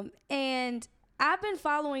 And I've been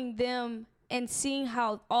following them and seeing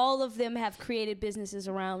how all of them have created businesses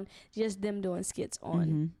around just them doing skits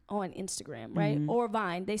on Instagram, right? Mm-hmm. Or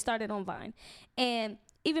Vine. They started on Vine. And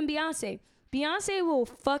even Beyonce will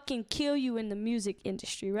fucking kill you in the music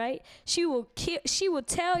industry, right? She will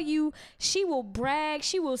tell you, she will brag,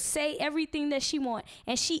 she will say everything that she want,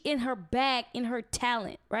 and she in her bag, in her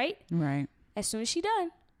talent, right? Right. As soon as she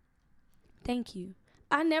done, thank you.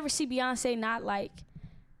 I never see Beyonce not like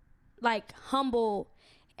humble,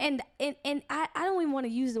 and I don't even want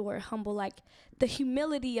to use the word humble. Like the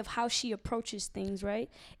humility of how she approaches things, right?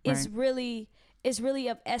 Is really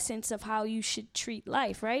of essence of how you should treat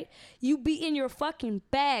life, right? You be in your fucking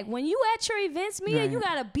bag. When you at your events, Mia, you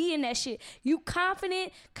gotta be in that shit. You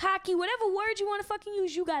confident, cocky, whatever word you want to fucking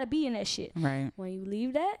use, you gotta be in that shit. Right. When you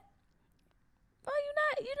leave that,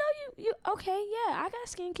 you okay, yeah, I got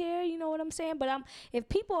skincare, you know what I'm saying? But if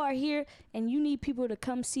people are here and you need people to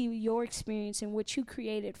come see your experience and what you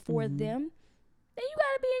created for them, then you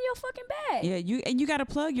gotta be in your fucking bag. Yeah, you gotta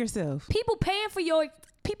plug yourself. People paying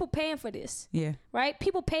for this. Yeah. Right?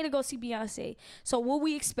 People pay to go see Beyonce. So what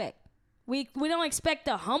we expect? We don't expect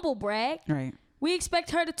a humble brag. Right. We expect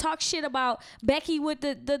her to talk shit about Becky with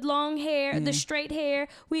the long hair, the straight hair.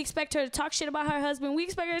 We expect her to talk shit about her husband. We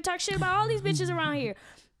expect her to talk shit about all these bitches around here.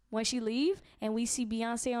 When she leave and we see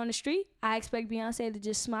Beyonce on the street, I expect Beyonce to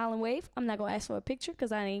just smile and wave. I'm not going to ask for a picture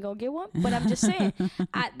because I ain't going to get one. But I'm just saying,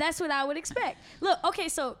 that's what I would expect. Look, okay,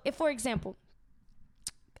 so if, for example,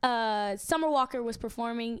 Summer Walker was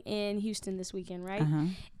performing in Houston this weekend, right?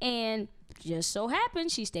 And just so happened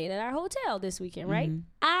she stayed at our hotel this weekend, right?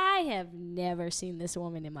 I have never seen this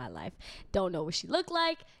woman in my life. Don't know what she looked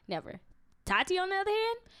like. Never. Tati, on the other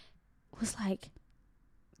hand, was like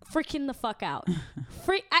freaking the fuck out.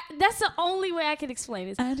 That's the only way I can explain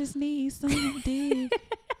it. I just need some dick.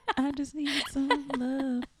 I just need some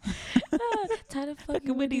love. Tired of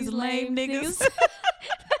fucking with these lame niggas.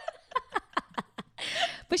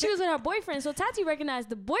 But she was with her boyfriend, so Tati recognized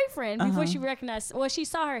the boyfriend before she recognized. Well, she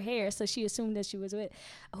saw her hair, so she assumed that she was with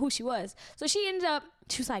who she was. So she ended up.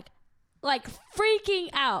 She was like freaking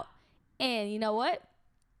out. And you know what?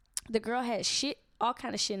 The girl had shit, all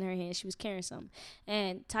kind of shit in her hand. She was carrying something,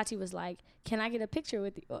 and Tati was like, "Can I get a picture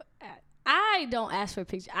with you?" I don't ask for a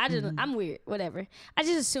picture. I just I'm weird. Whatever. I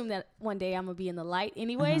just assume that one day I'm gonna be in the light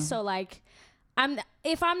anyway. So like.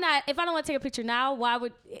 If I don't want to take a picture now, why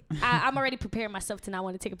would I'm already preparing myself to not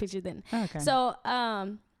want to take a picture then. Okay. So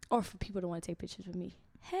or for people to want to take pictures with me.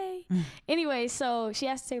 Hey. Anyway, so she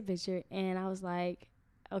asked to take a picture and I was like,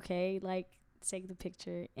 okay, like take the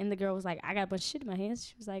picture. And the girl was like, I got a bunch of shit in my hands.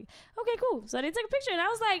 She was like, okay, cool. So they took a picture and I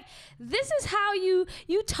was like, this is how you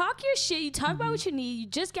talk your shit. You talk about what you need. You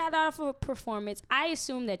just got out of a performance. I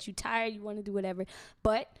assume that you tired, you want to do whatever,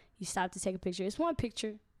 but you stopped to take a picture. It's one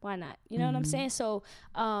picture. Why not? You know what I'm saying? So,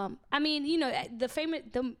 I mean, you know,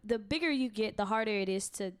 the bigger you get, the harder it is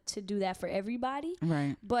to do that for everybody.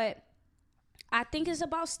 Right. But I think it's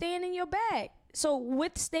about staying in your bag. So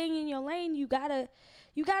with staying in your lane, you gotta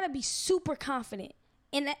be super confident.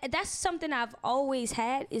 And that's something I've always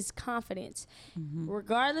had is confidence,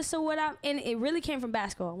 regardless of and it really came from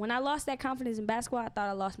basketball. When I lost that confidence in basketball, I thought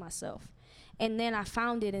I lost myself. And then I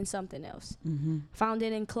found it in something else. Found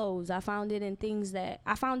it in clothes. I found it in things I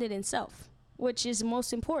found it in self, which is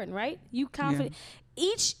most important, right? You confident.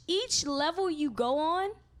 Yeah. Each level you go on,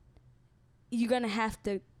 you're going to have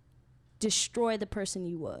to destroy the person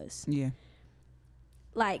you was. Yeah.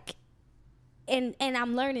 Like, and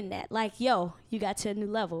I'm learning that. Like, yo, you got to a new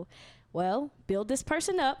level. Well, build this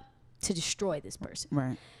person up to destroy this person.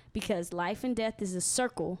 Right. Because life and death is a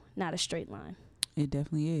circle, not a straight line. It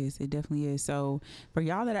definitely is. It definitely is. So for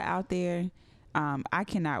y'all that are out there, I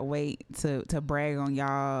cannot wait to brag on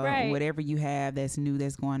y'all, whatever you have that's new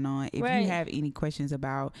that's going on. If you have any questions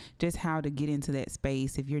about just how to get into that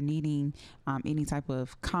space, if you're needing any type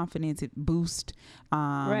of confidence boost,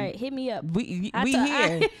 hit me up. We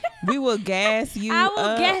here. We will gas you up. I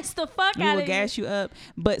will gas the fuck out of you. We will gas you up.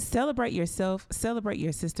 But celebrate yourself. Celebrate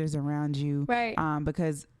your sisters around you. Right.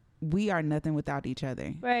 Because we are nothing without each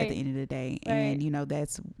other at the end of the day. And you know,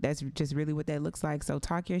 that's just really what that looks like. So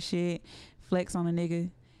talk your shit, flex on a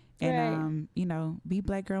nigga, and be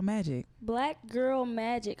black girl magic. Black girl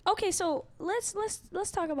magic. Okay, so let's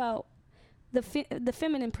talk about the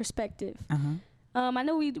feminine perspective. I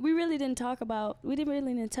know we really didn't touch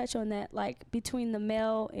on that, like between the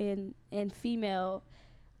male and female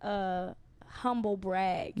humble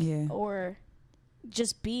brag, or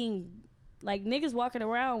just being like niggas walking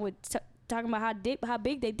around with talking about how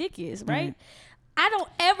big their dick is, right? I don't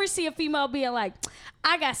ever see a female being like,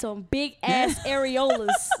 I got some big ass areolas.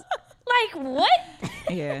 Like, what?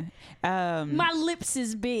 Yeah. My lips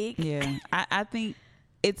is big. Yeah. I think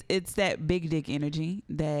it's that big dick energy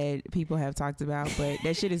that people have talked about, but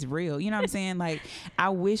that shit is real. You know what I'm saying? Like, I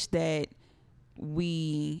wish that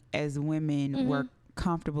we as women were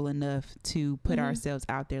comfortable enough to put ourselves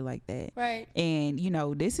out there like that. Right. And,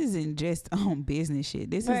 this isn't just on business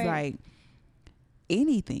shit. This is like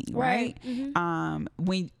anything, right?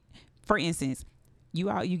 When, for instance, you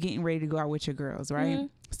getting ready to go out with your girls, right?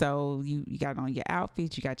 So you got on your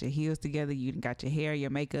outfits, you got your heels together, you got your hair, your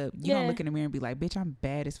makeup. You don't look in the mirror and be like, bitch, I'm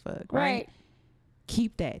bad as fuck, right?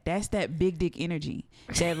 Keep that. That's that big dick energy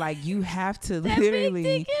that like you have to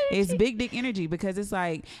literally, it's big dick energy, because it's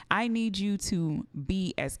like, I need you to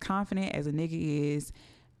be as confident as a nigga is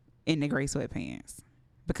in the gray sweatpants.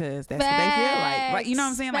 Because that's what they feel like. Like, you know what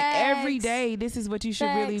I'm saying? Like, every day, this is what you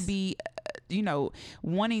should really be,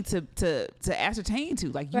 wanting to ascertain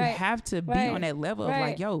to. Like, you have to be on that level of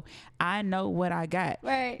like, yo, I know what I got.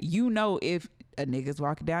 If a nigga's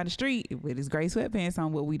walking down the street with his gray sweatpants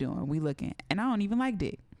on, what we doing? We looking. And I don't even like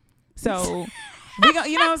dick. So, we go,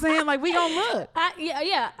 you know what I'm saying? Like, we gonna look.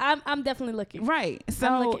 I'm definitely looking. Right.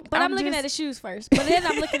 So, I'm looking at his shoes first. But then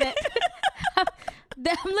I'm looking at...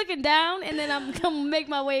 I'm looking down, and then I'm gonna make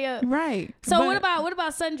my way up. Right. So what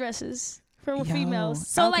about sundresses for females?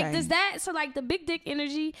 So like, does that? So like the big dick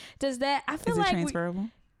energy, does that? I feel is it transferable?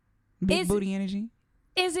 Big booty energy.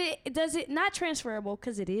 Does it not transferable?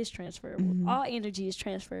 Because it is transferable. All energy is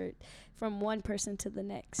transferred from one person to the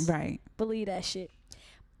next. Right. Believe that shit.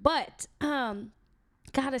 But God,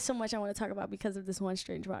 there's so much I want to talk about because of this one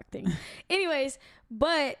strange rock thing. Anyways,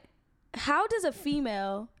 but. How does the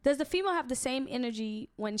female have the same energy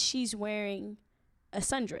when she's wearing a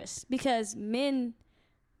sundress? Because men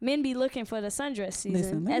be looking for the sundress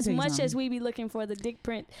season as much as we be looking for the dick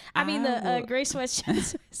print. The gray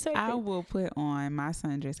sweatshirt. I will put on my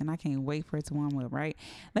sundress, and I can't wait for it to warm up, right?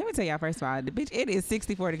 Let me tell y'all, first of all, the bitch, it is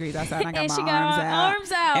 64 degrees outside, and I got my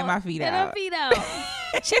arms out and my feet out. And her feet out.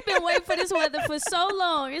 She been waiting for this weather for so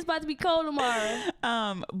long. It's about to be cold tomorrow.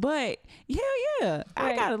 But hell yeah,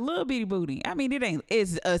 I got a little bitty booty. I mean,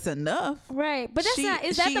 it's enough. Right, but is that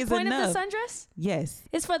the point of the sundress? Yes.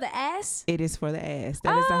 It's for the ass? It is for the ass.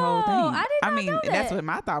 That is the whole thing. I did not know that. That's what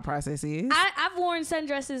my thought process is. I've worn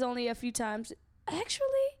sundresses only a few times. Actually,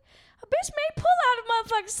 a bitch may pull out a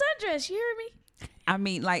motherfucking sundress. You hear me? I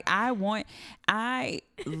mean, like, I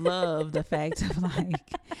love the fact of like,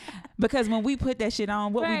 because when we put that shit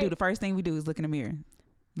on, what we do, the first thing we do is look in the mirror.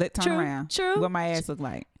 Turn around. True. What my ass look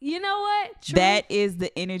like. You know what? True. That is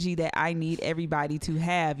the energy that I need everybody to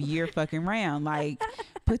have year fucking round. Like,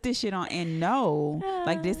 put this shit on and know,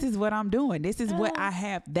 like, this is what I'm doing. This is what I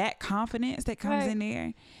have. That confidence that comes in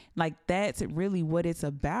there. Like, that's really what it's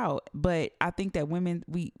about. But I think that women,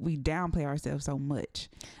 we downplay ourselves so much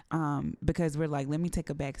because we're like, let me take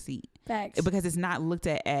a back seat. Facts. Because it's not looked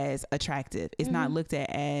at as attractive. It's not looked at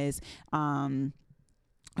as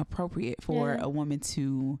appropriate for a woman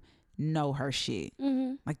to know her shit.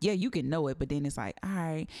 Like, yeah, you can know it, but then it's like, all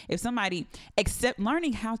right, if somebody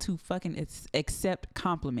learning how to fucking accept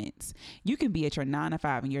compliments. You can be at your 9 to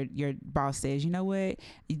 5 and your boss says, you know what,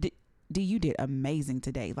 you did amazing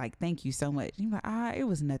today, like, thank you so much. You're like, it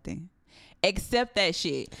was nothing. Accept that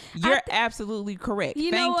shit. You're absolutely correct.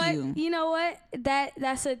 You know what,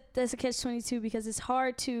 that's a catch-22, because it's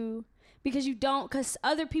hard to, because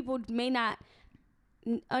other people may not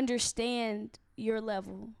understand your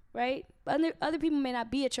level, right? Other people may not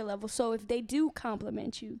be at your level. So if they do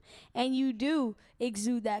compliment you and you do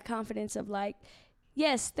exude that confidence of like,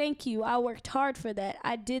 yes, thank you, I worked hard for that,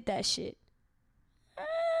 I did that shit.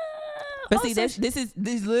 But see, this is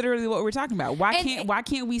literally what we're talking about. Why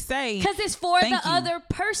can't we say? Because it's for the other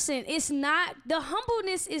person. It's not, the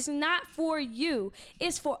humbleness is not for you.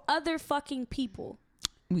 It's for other fucking people.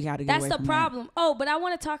 We gotta get away from that. That's the problem. Oh, but I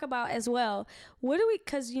want to talk about as well. What do we?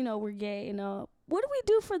 Because we're gay. What do we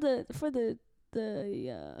do for the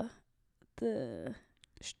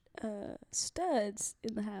studs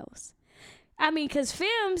in the house? I mean, because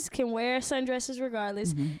femmes can wear sundresses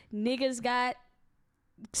regardless. Niggas got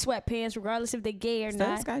sweatpants regardless if they're gay or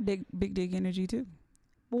not. Studs got big dick energy too.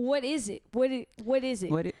 What is it? What is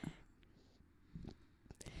it?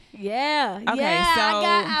 Yeah. Okay, yeah. so-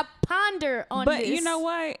 I ponder on But this. you know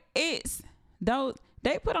what? It's though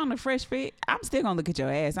they put on the fresh fit. I'm still gonna look at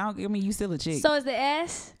your ass. I mean, you still a chick. So is the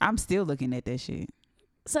ass? I'm still looking at that shit.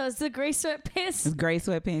 So it's the gray sweatpants? It's gray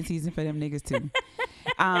sweatpants season for them niggas too.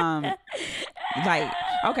 Like,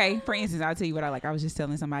 okay, for instance, I'll tell you what I like. I was just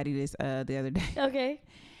telling somebody this the other day. Okay.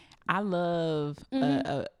 I love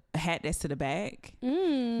a hat that's to the back,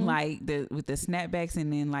 like with the snapbacks,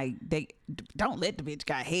 and then like they don't let the bitch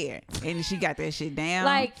got hair, and she got that shit down,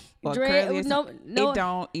 Like or dread, curly or no, something. no, It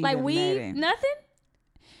don't even like weave, matter. nothing.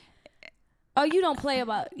 Oh, you don't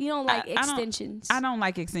like I don't- extensions. I don't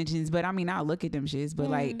like extensions, but I mean, I'll look at them shits. But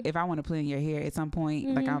like, if I want to play in your hair at some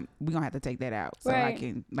point, like we gonna have to take that out so I Right.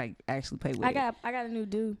 can like actually play with I it. got a new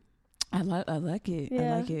dude. I like it. I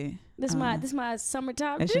Yeah. like it. This my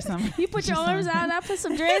summertime. It's your summer. You put it's your your arms summer. out and I put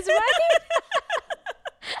some dreads in my head.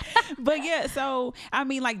 But yeah, so I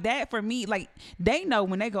mean, like that for me, like they know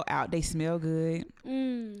when they go out, they smell good.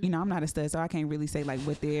 You know, I'm not a stud, so I can't really say like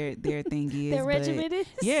what their thing is. Their but regimen is?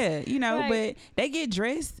 Yeah, you know, Right. but they get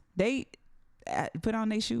dressed. They put on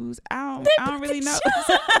their shoes. I don't really know.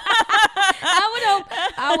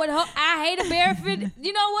 I would hope. I hate a barefoot.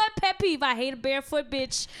 You know what? Pet peeve. I hate a barefoot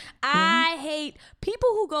bitch. I hate people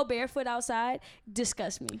who go barefoot outside.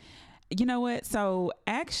 Disgust me. You know what? So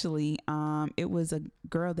actually, it was a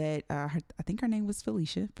girl that I think her name was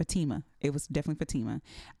Fatima. It was definitely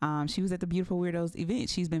Fatima. She was at the Beautiful Weirdos event.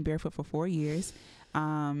 She's been barefoot for 4 years.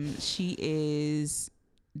 She is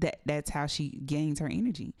that's how she gains her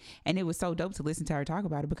energy, and it was so dope to listen to her talk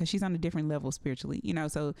about it because she's on a different level spiritually. You know,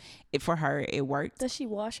 so for her it worked. Does she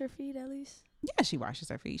wash her feet at least? Yeah, she washes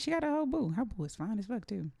her feet. She got a whole boo. Her boo is fine as fuck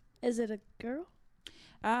too. Is it a girl?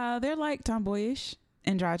 They're like tomboyish,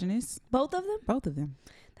 androgynous, Both of them? both of them.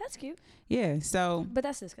 That's cute. Yeah, so But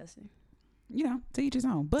that's disgusting. you know, to each his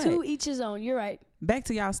own. But To each his own. You're right. back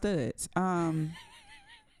to y'all studs. I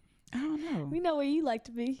don't know. We know where you like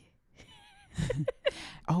to be.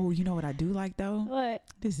 Oh, you know what I do like though? What?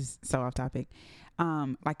 This is so off topic.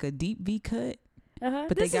 Like a deep V cut, but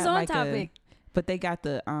This they is got on like topic. but they got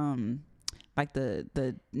the like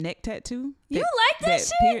the neck tattoo. You like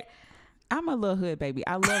that shit? I'm a little hood baby.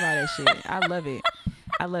 I love all that shit. I love it.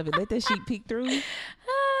 I love it. Let that shit peek through.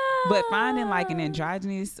 But finding like an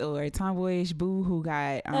androgynous or a tomboyish boo who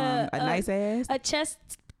got a nice ass, a chest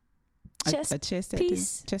a chest tattoo,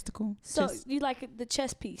 piece. chesticle. So chest. you like the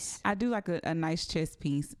chest piece? I do like a nice chest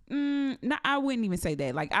piece. No, I wouldn't even say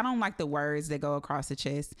that. Like I don't like the words that go across the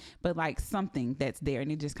chest, but like something that's there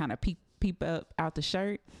and it just kind of peep up out the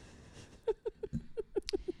shirt.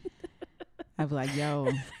 I'd be like, yo,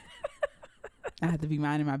 I have to be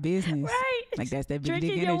minding my business. Right. Like that's that big Drinking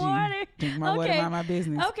dick your energy. water. Drink my water, mind my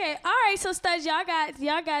business. Okay. All right. So studs, y'all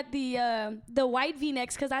got the white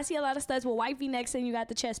V-necks because I see a lot of studs with white V-necks and you got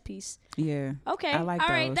the chest piece. Yeah. Okay. I like all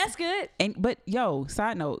those. right. That's good. But yo,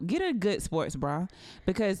 side note, get a good sports bra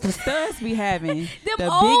because the studs be having Them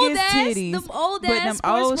the old biggest ass- titties, them old but ass them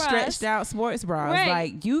sports old bras. stretched out sports bras. Right.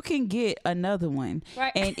 Like you can get another one,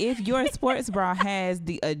 Right. and if your sports bra has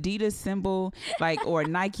the Adidas symbol, like or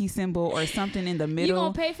Nike symbol or something in the You middle,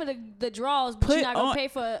 gonna pay for the draws, but Put you're not gonna on- pay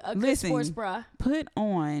for a good listen, sports bra. put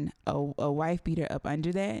on a wife beater up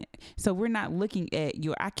under that, so we're not looking at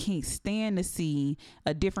your. I can't stand to see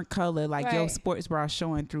a different color like your Right. sports bra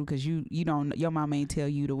showing through because you don't. Your mom ain't tell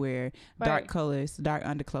you to wear dark Right. colors, dark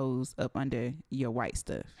underclothes up under your white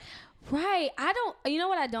stuff. Right. I don't. You know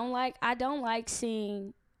what I don't like? I don't like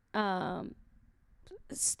seeing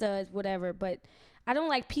studs, whatever. But I don't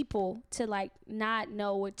like people to like not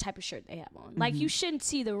know what type of shirt they have on. Like you shouldn't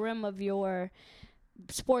see the rim of your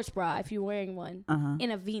sports bra if you're wearing one in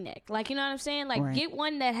a V-neck. Like you know what I'm saying? Like Right. get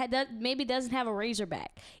one that maybe doesn't have a razor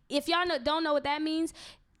back. If y'all don't know what that means,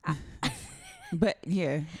 But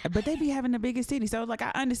yeah, but they be having the biggest titties. So like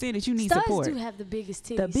I understand that you need studs support. do have the biggest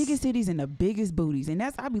titties. The biggest titties and the biggest booties, and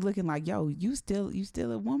that's I be looking like, yo, you still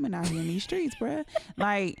a woman out here in these streets, bruh.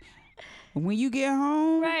 Like when you get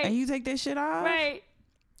home Right. and you take that shit off, Right.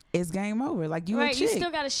 it's game over. Like you a Right. You chick.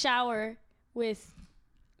 still got to shower with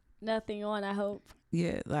nothing on. I hope.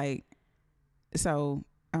 Yeah, like so.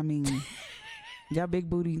 I mean, y'all big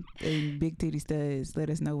booty and big titty studs. Let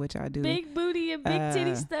us know what y'all do. Big booty and big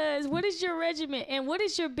titty Uh, studs. What is your regimen and what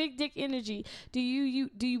is your big dick energy? Do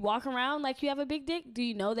you walk around like you have a big dick? Do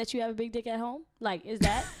you know that you have a big dick at home? Like is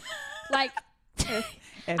that like?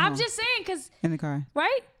 At I'm home, just saying because in the car.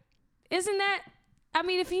 right? Isn't that? I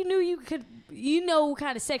mean, if you knew you could, you know what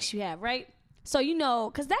kind of sex you have, right? So you know,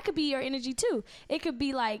 because that could be your energy too. It could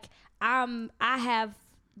be like I have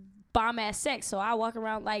bomb ass sex, so I walk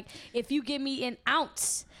around like if you give me an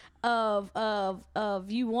ounce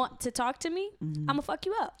of you want to talk to me, I'm gonna fuck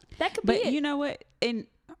you up. That could be But it. you know what? And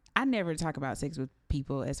I never talk about sex with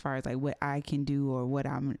people as far as like what I can do or what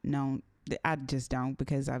I'm known. I just don't,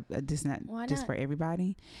 because I just not Why just not? for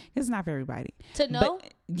everybody. It's not for everybody. To know?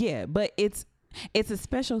 But yeah, but it's a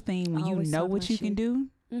special thing when I you always know talk what my you shit. can do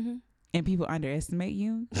Mm-hmm. and people underestimate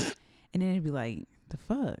you, and then it'd be like, the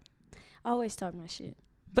fuck. I always talk my shit.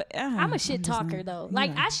 But I'm a shit just talker not- though. you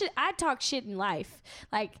Like know. I talk shit in life.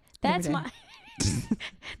 Like that's day. my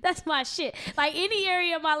that's my shit. Like any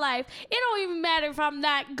area of my life, it don't even matter if I'm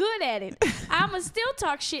not good at it. I'ma still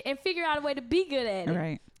talk shit and figure out a way to be good at it.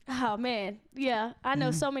 Right. Oh man, yeah. I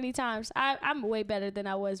know so many times. I'm way better than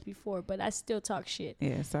I was before, but I still talk shit.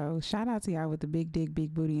 Yeah. So shout out to y'all with the big dick,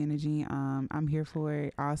 big booty energy. I'm here for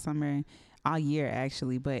it all summer, all year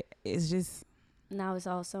actually. But it's just, Now it's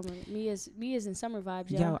all summer. Me is in summer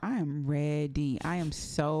vibes, y'all. yo, I am ready. I am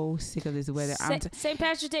so sick of this weather. St.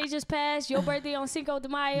 Patrick's Day just passed. Your birthday on Cinco de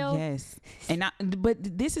Mayo. Yes.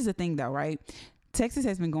 But this is the thing though, right? Texas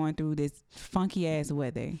has been going through this funky ass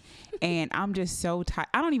weather, and I'm just so tired.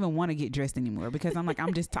 I don't even want to get dressed anymore because I'm like,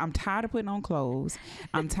 I'm tired of putting on clothes.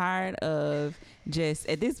 I'm tired of just,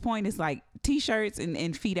 at this point, it's like t-shirts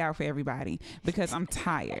and feet out for everybody because I'm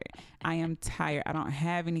tired. I am tired. I don't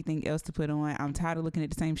have anything else to put on. I'm tired of looking at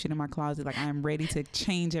the same shit in my closet. Like, I am ready to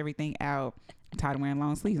change everything out. I'm tired of wearing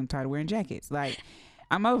long sleeves. I'm tired of wearing jackets. Like,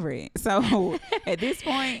 I'm over it. So at this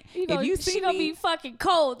point, You know, if you see she gonna me be fucking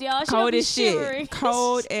cold, y'all. She gonna cold be as shit, shivering.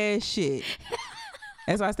 cold as shit.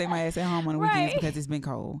 That's why I stay my ass at home on the weekends, Right. because it's been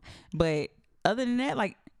cold. But other than that,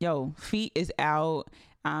 like, yo, feet is out.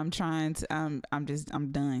 I'm trying to. I'm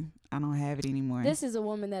done. I don't have it anymore. This is a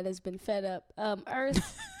woman that has been fed up.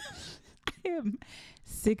 Earth. I am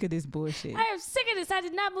sick of this bullshit. I am sick of this. I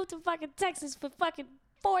did not move to fucking Texas for fucking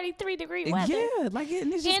 43-degree weather. Yeah, like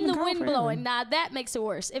it's just And been the cold wind forever. blowing. Now that makes it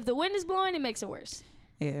worse. If the wind is blowing, it makes it worse.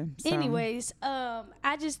 Yeah. So, Anyways,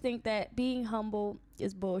 I just think that being humble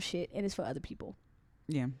is bullshit and it's for other people.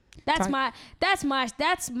 yeah. That's Talk-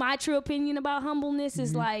 that's my true opinion about humbleness.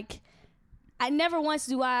 Is like, I never once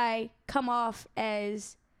do I come off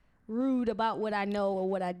as rude about what I know or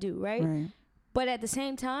what I do, right? Right. But at the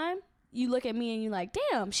same time, you look at me and you're like,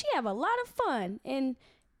 damn, she have a lot of fun and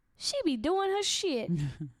she be doing her shit.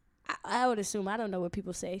 I would assume, I don't know what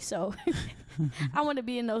people say, so I want to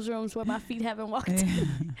be in those rooms where my feet haven't walked.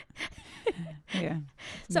 Yeah.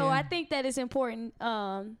 So yeah. I think that it's important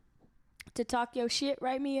to talk your shit,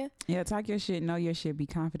 right, Mia? Yeah, talk your shit, know your shit, be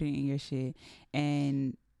confident in your shit,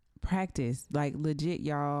 and practice. Like, legit,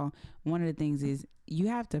 y'all, one of the things is you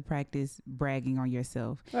have to practice bragging on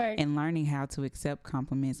yourself Right. and learning how to accept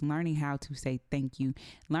compliments, learning how to say thank you,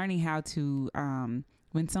 learning how to,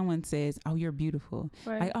 when someone says, oh, you're beautiful,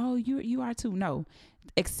 Right. like, oh, you are too. No,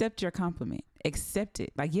 accept your compliment. Accept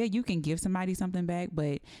it. Like, yeah, you can give somebody something back,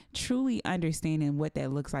 but truly understanding what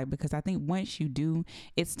that looks like, because I think once you do,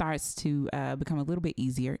 it starts to become a little bit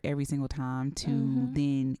easier every single time to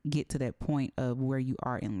then get to that point of where you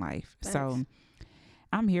are in life. Thanks. So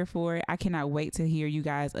I'm here for it. I cannot wait to hear you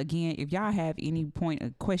guys. Again, if y'all have any point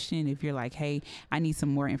of question, if you're like, hey, I need some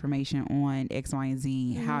more information on X, Y, and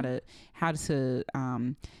Z, how to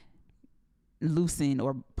loosen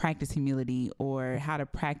or practice humility, or how to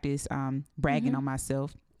practice bragging on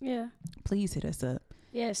myself, Yeah. please hit us up.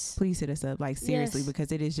 Yes. Please hit us up, like, seriously, Yes.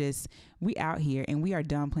 because it is just, we out here and we are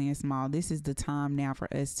done playing small. This is the time now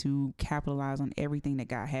for us to capitalize on everything that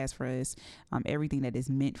God has for us, everything that is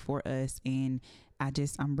meant for us. And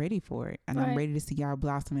I'm ready for it. And I'm Right. ready to see y'all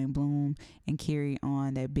blossom and bloom and carry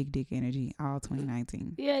on that big dick energy all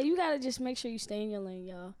 2019. Yeah, you gotta just make sure you stay in your lane,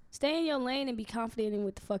 y'all. Stay in your lane and be confident in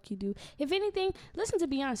what the fuck you do. If anything, listen to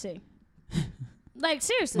Beyonce. Like,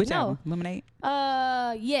 seriously, Which no. album? Lemonade?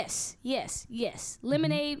 Yes.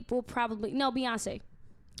 Lemonade will probably Beyonce.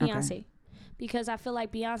 Okay. Because I feel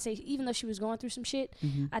like Beyonce, even though she was going through some shit,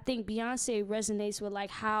 I think Beyonce resonates with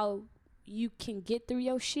like how you can get through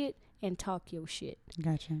your shit and talk your shit,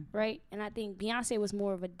 Gotcha. right? And I think Beyonce was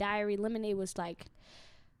more of a diary. Lemonade was like,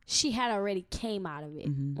 she had already came out of it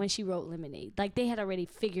when she wrote Lemonade. Like, they had already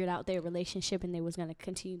figured out their relationship and they was going to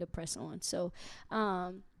continue to press on. So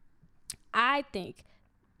I think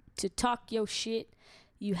to talk your shit,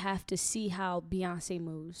 you have to see how Beyonce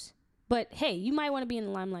moves. But hey, you might want to be in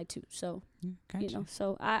the limelight too. So, Gotcha. you know,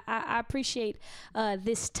 so I appreciate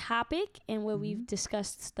this topic and what we've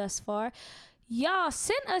discussed thus far. Y'all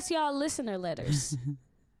send us y'all listener letters.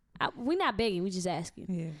 We're not begging, we just asking.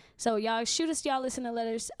 Yeah. So y'all shoot us y'all listener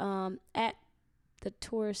letters at the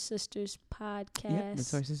Taurus Sisters Podcast Yep. The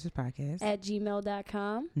Taurus Sisters Podcast. at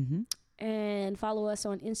gmail.com. Mm-hmm. And follow us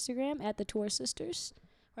on Instagram at the Taurus Sisters,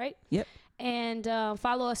 right? Yep. And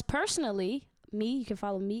follow us personally. You can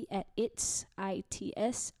follow me at its_DWOODS.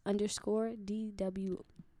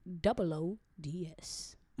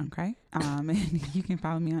 Okay. And you can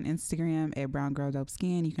follow me on Instagram at Brown Girl Dope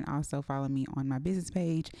Skin. You can also follow me on my business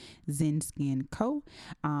page, Zen Skin Co.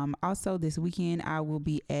 Also, this weekend, I will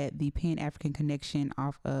be at the Pan African Connection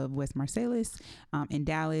off of West Marsalis in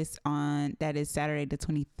Dallas. That is Saturday the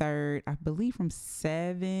 23rd, I believe, from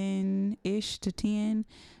 7-ish to 10.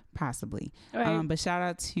 Possibly. Right. But shout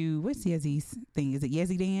out to, what's Yezi's thing? Is it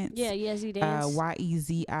Yezi Dance? Yeah, Yezi Dance.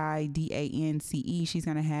 YEZIDANCE. She's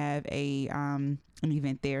going to have an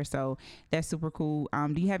event there. So that's super cool.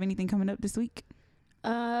 Do you have anything coming up this week?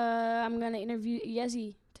 I'm going to interview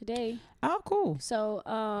Yezi today. Oh, cool. So,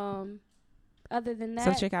 other than that,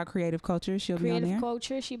 so check out Creative Culture. She'll be on there. Creative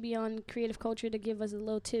Culture. She'll be on Creative Culture to give us a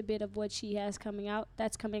little tidbit of what she has coming out.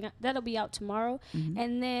 That's coming out. That'll be out tomorrow. Mm-hmm.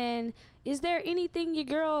 And then, is there anything your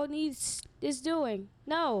girl is doing?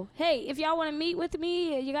 No. Hey, if y'all want to meet with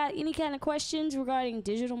me, you got any kind of questions regarding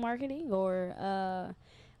digital marketing or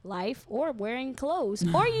life or wearing clothes,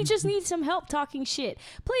 or you just need some help talking shit,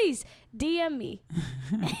 please DM me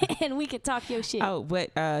and we can talk your shit. Oh, but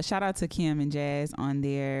shout out to Kim and Jazz on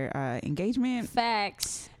their engagement.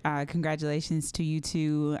 Facts. Congratulations to you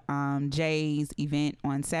two. Jay's event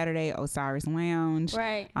on Saturday, Osiris Lounge.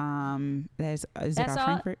 Right. Is it That's off all.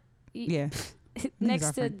 Frankfurt? Yeah.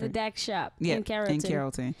 Next to the Dax shop in Carrollton. In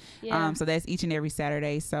Carrollton. Yeah. So that's each and every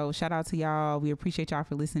Saturday. So shout out to y'all. We appreciate y'all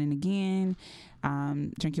for listening again.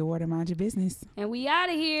 Drink your water, mind your business. And we out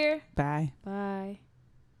of here. Bye. Bye.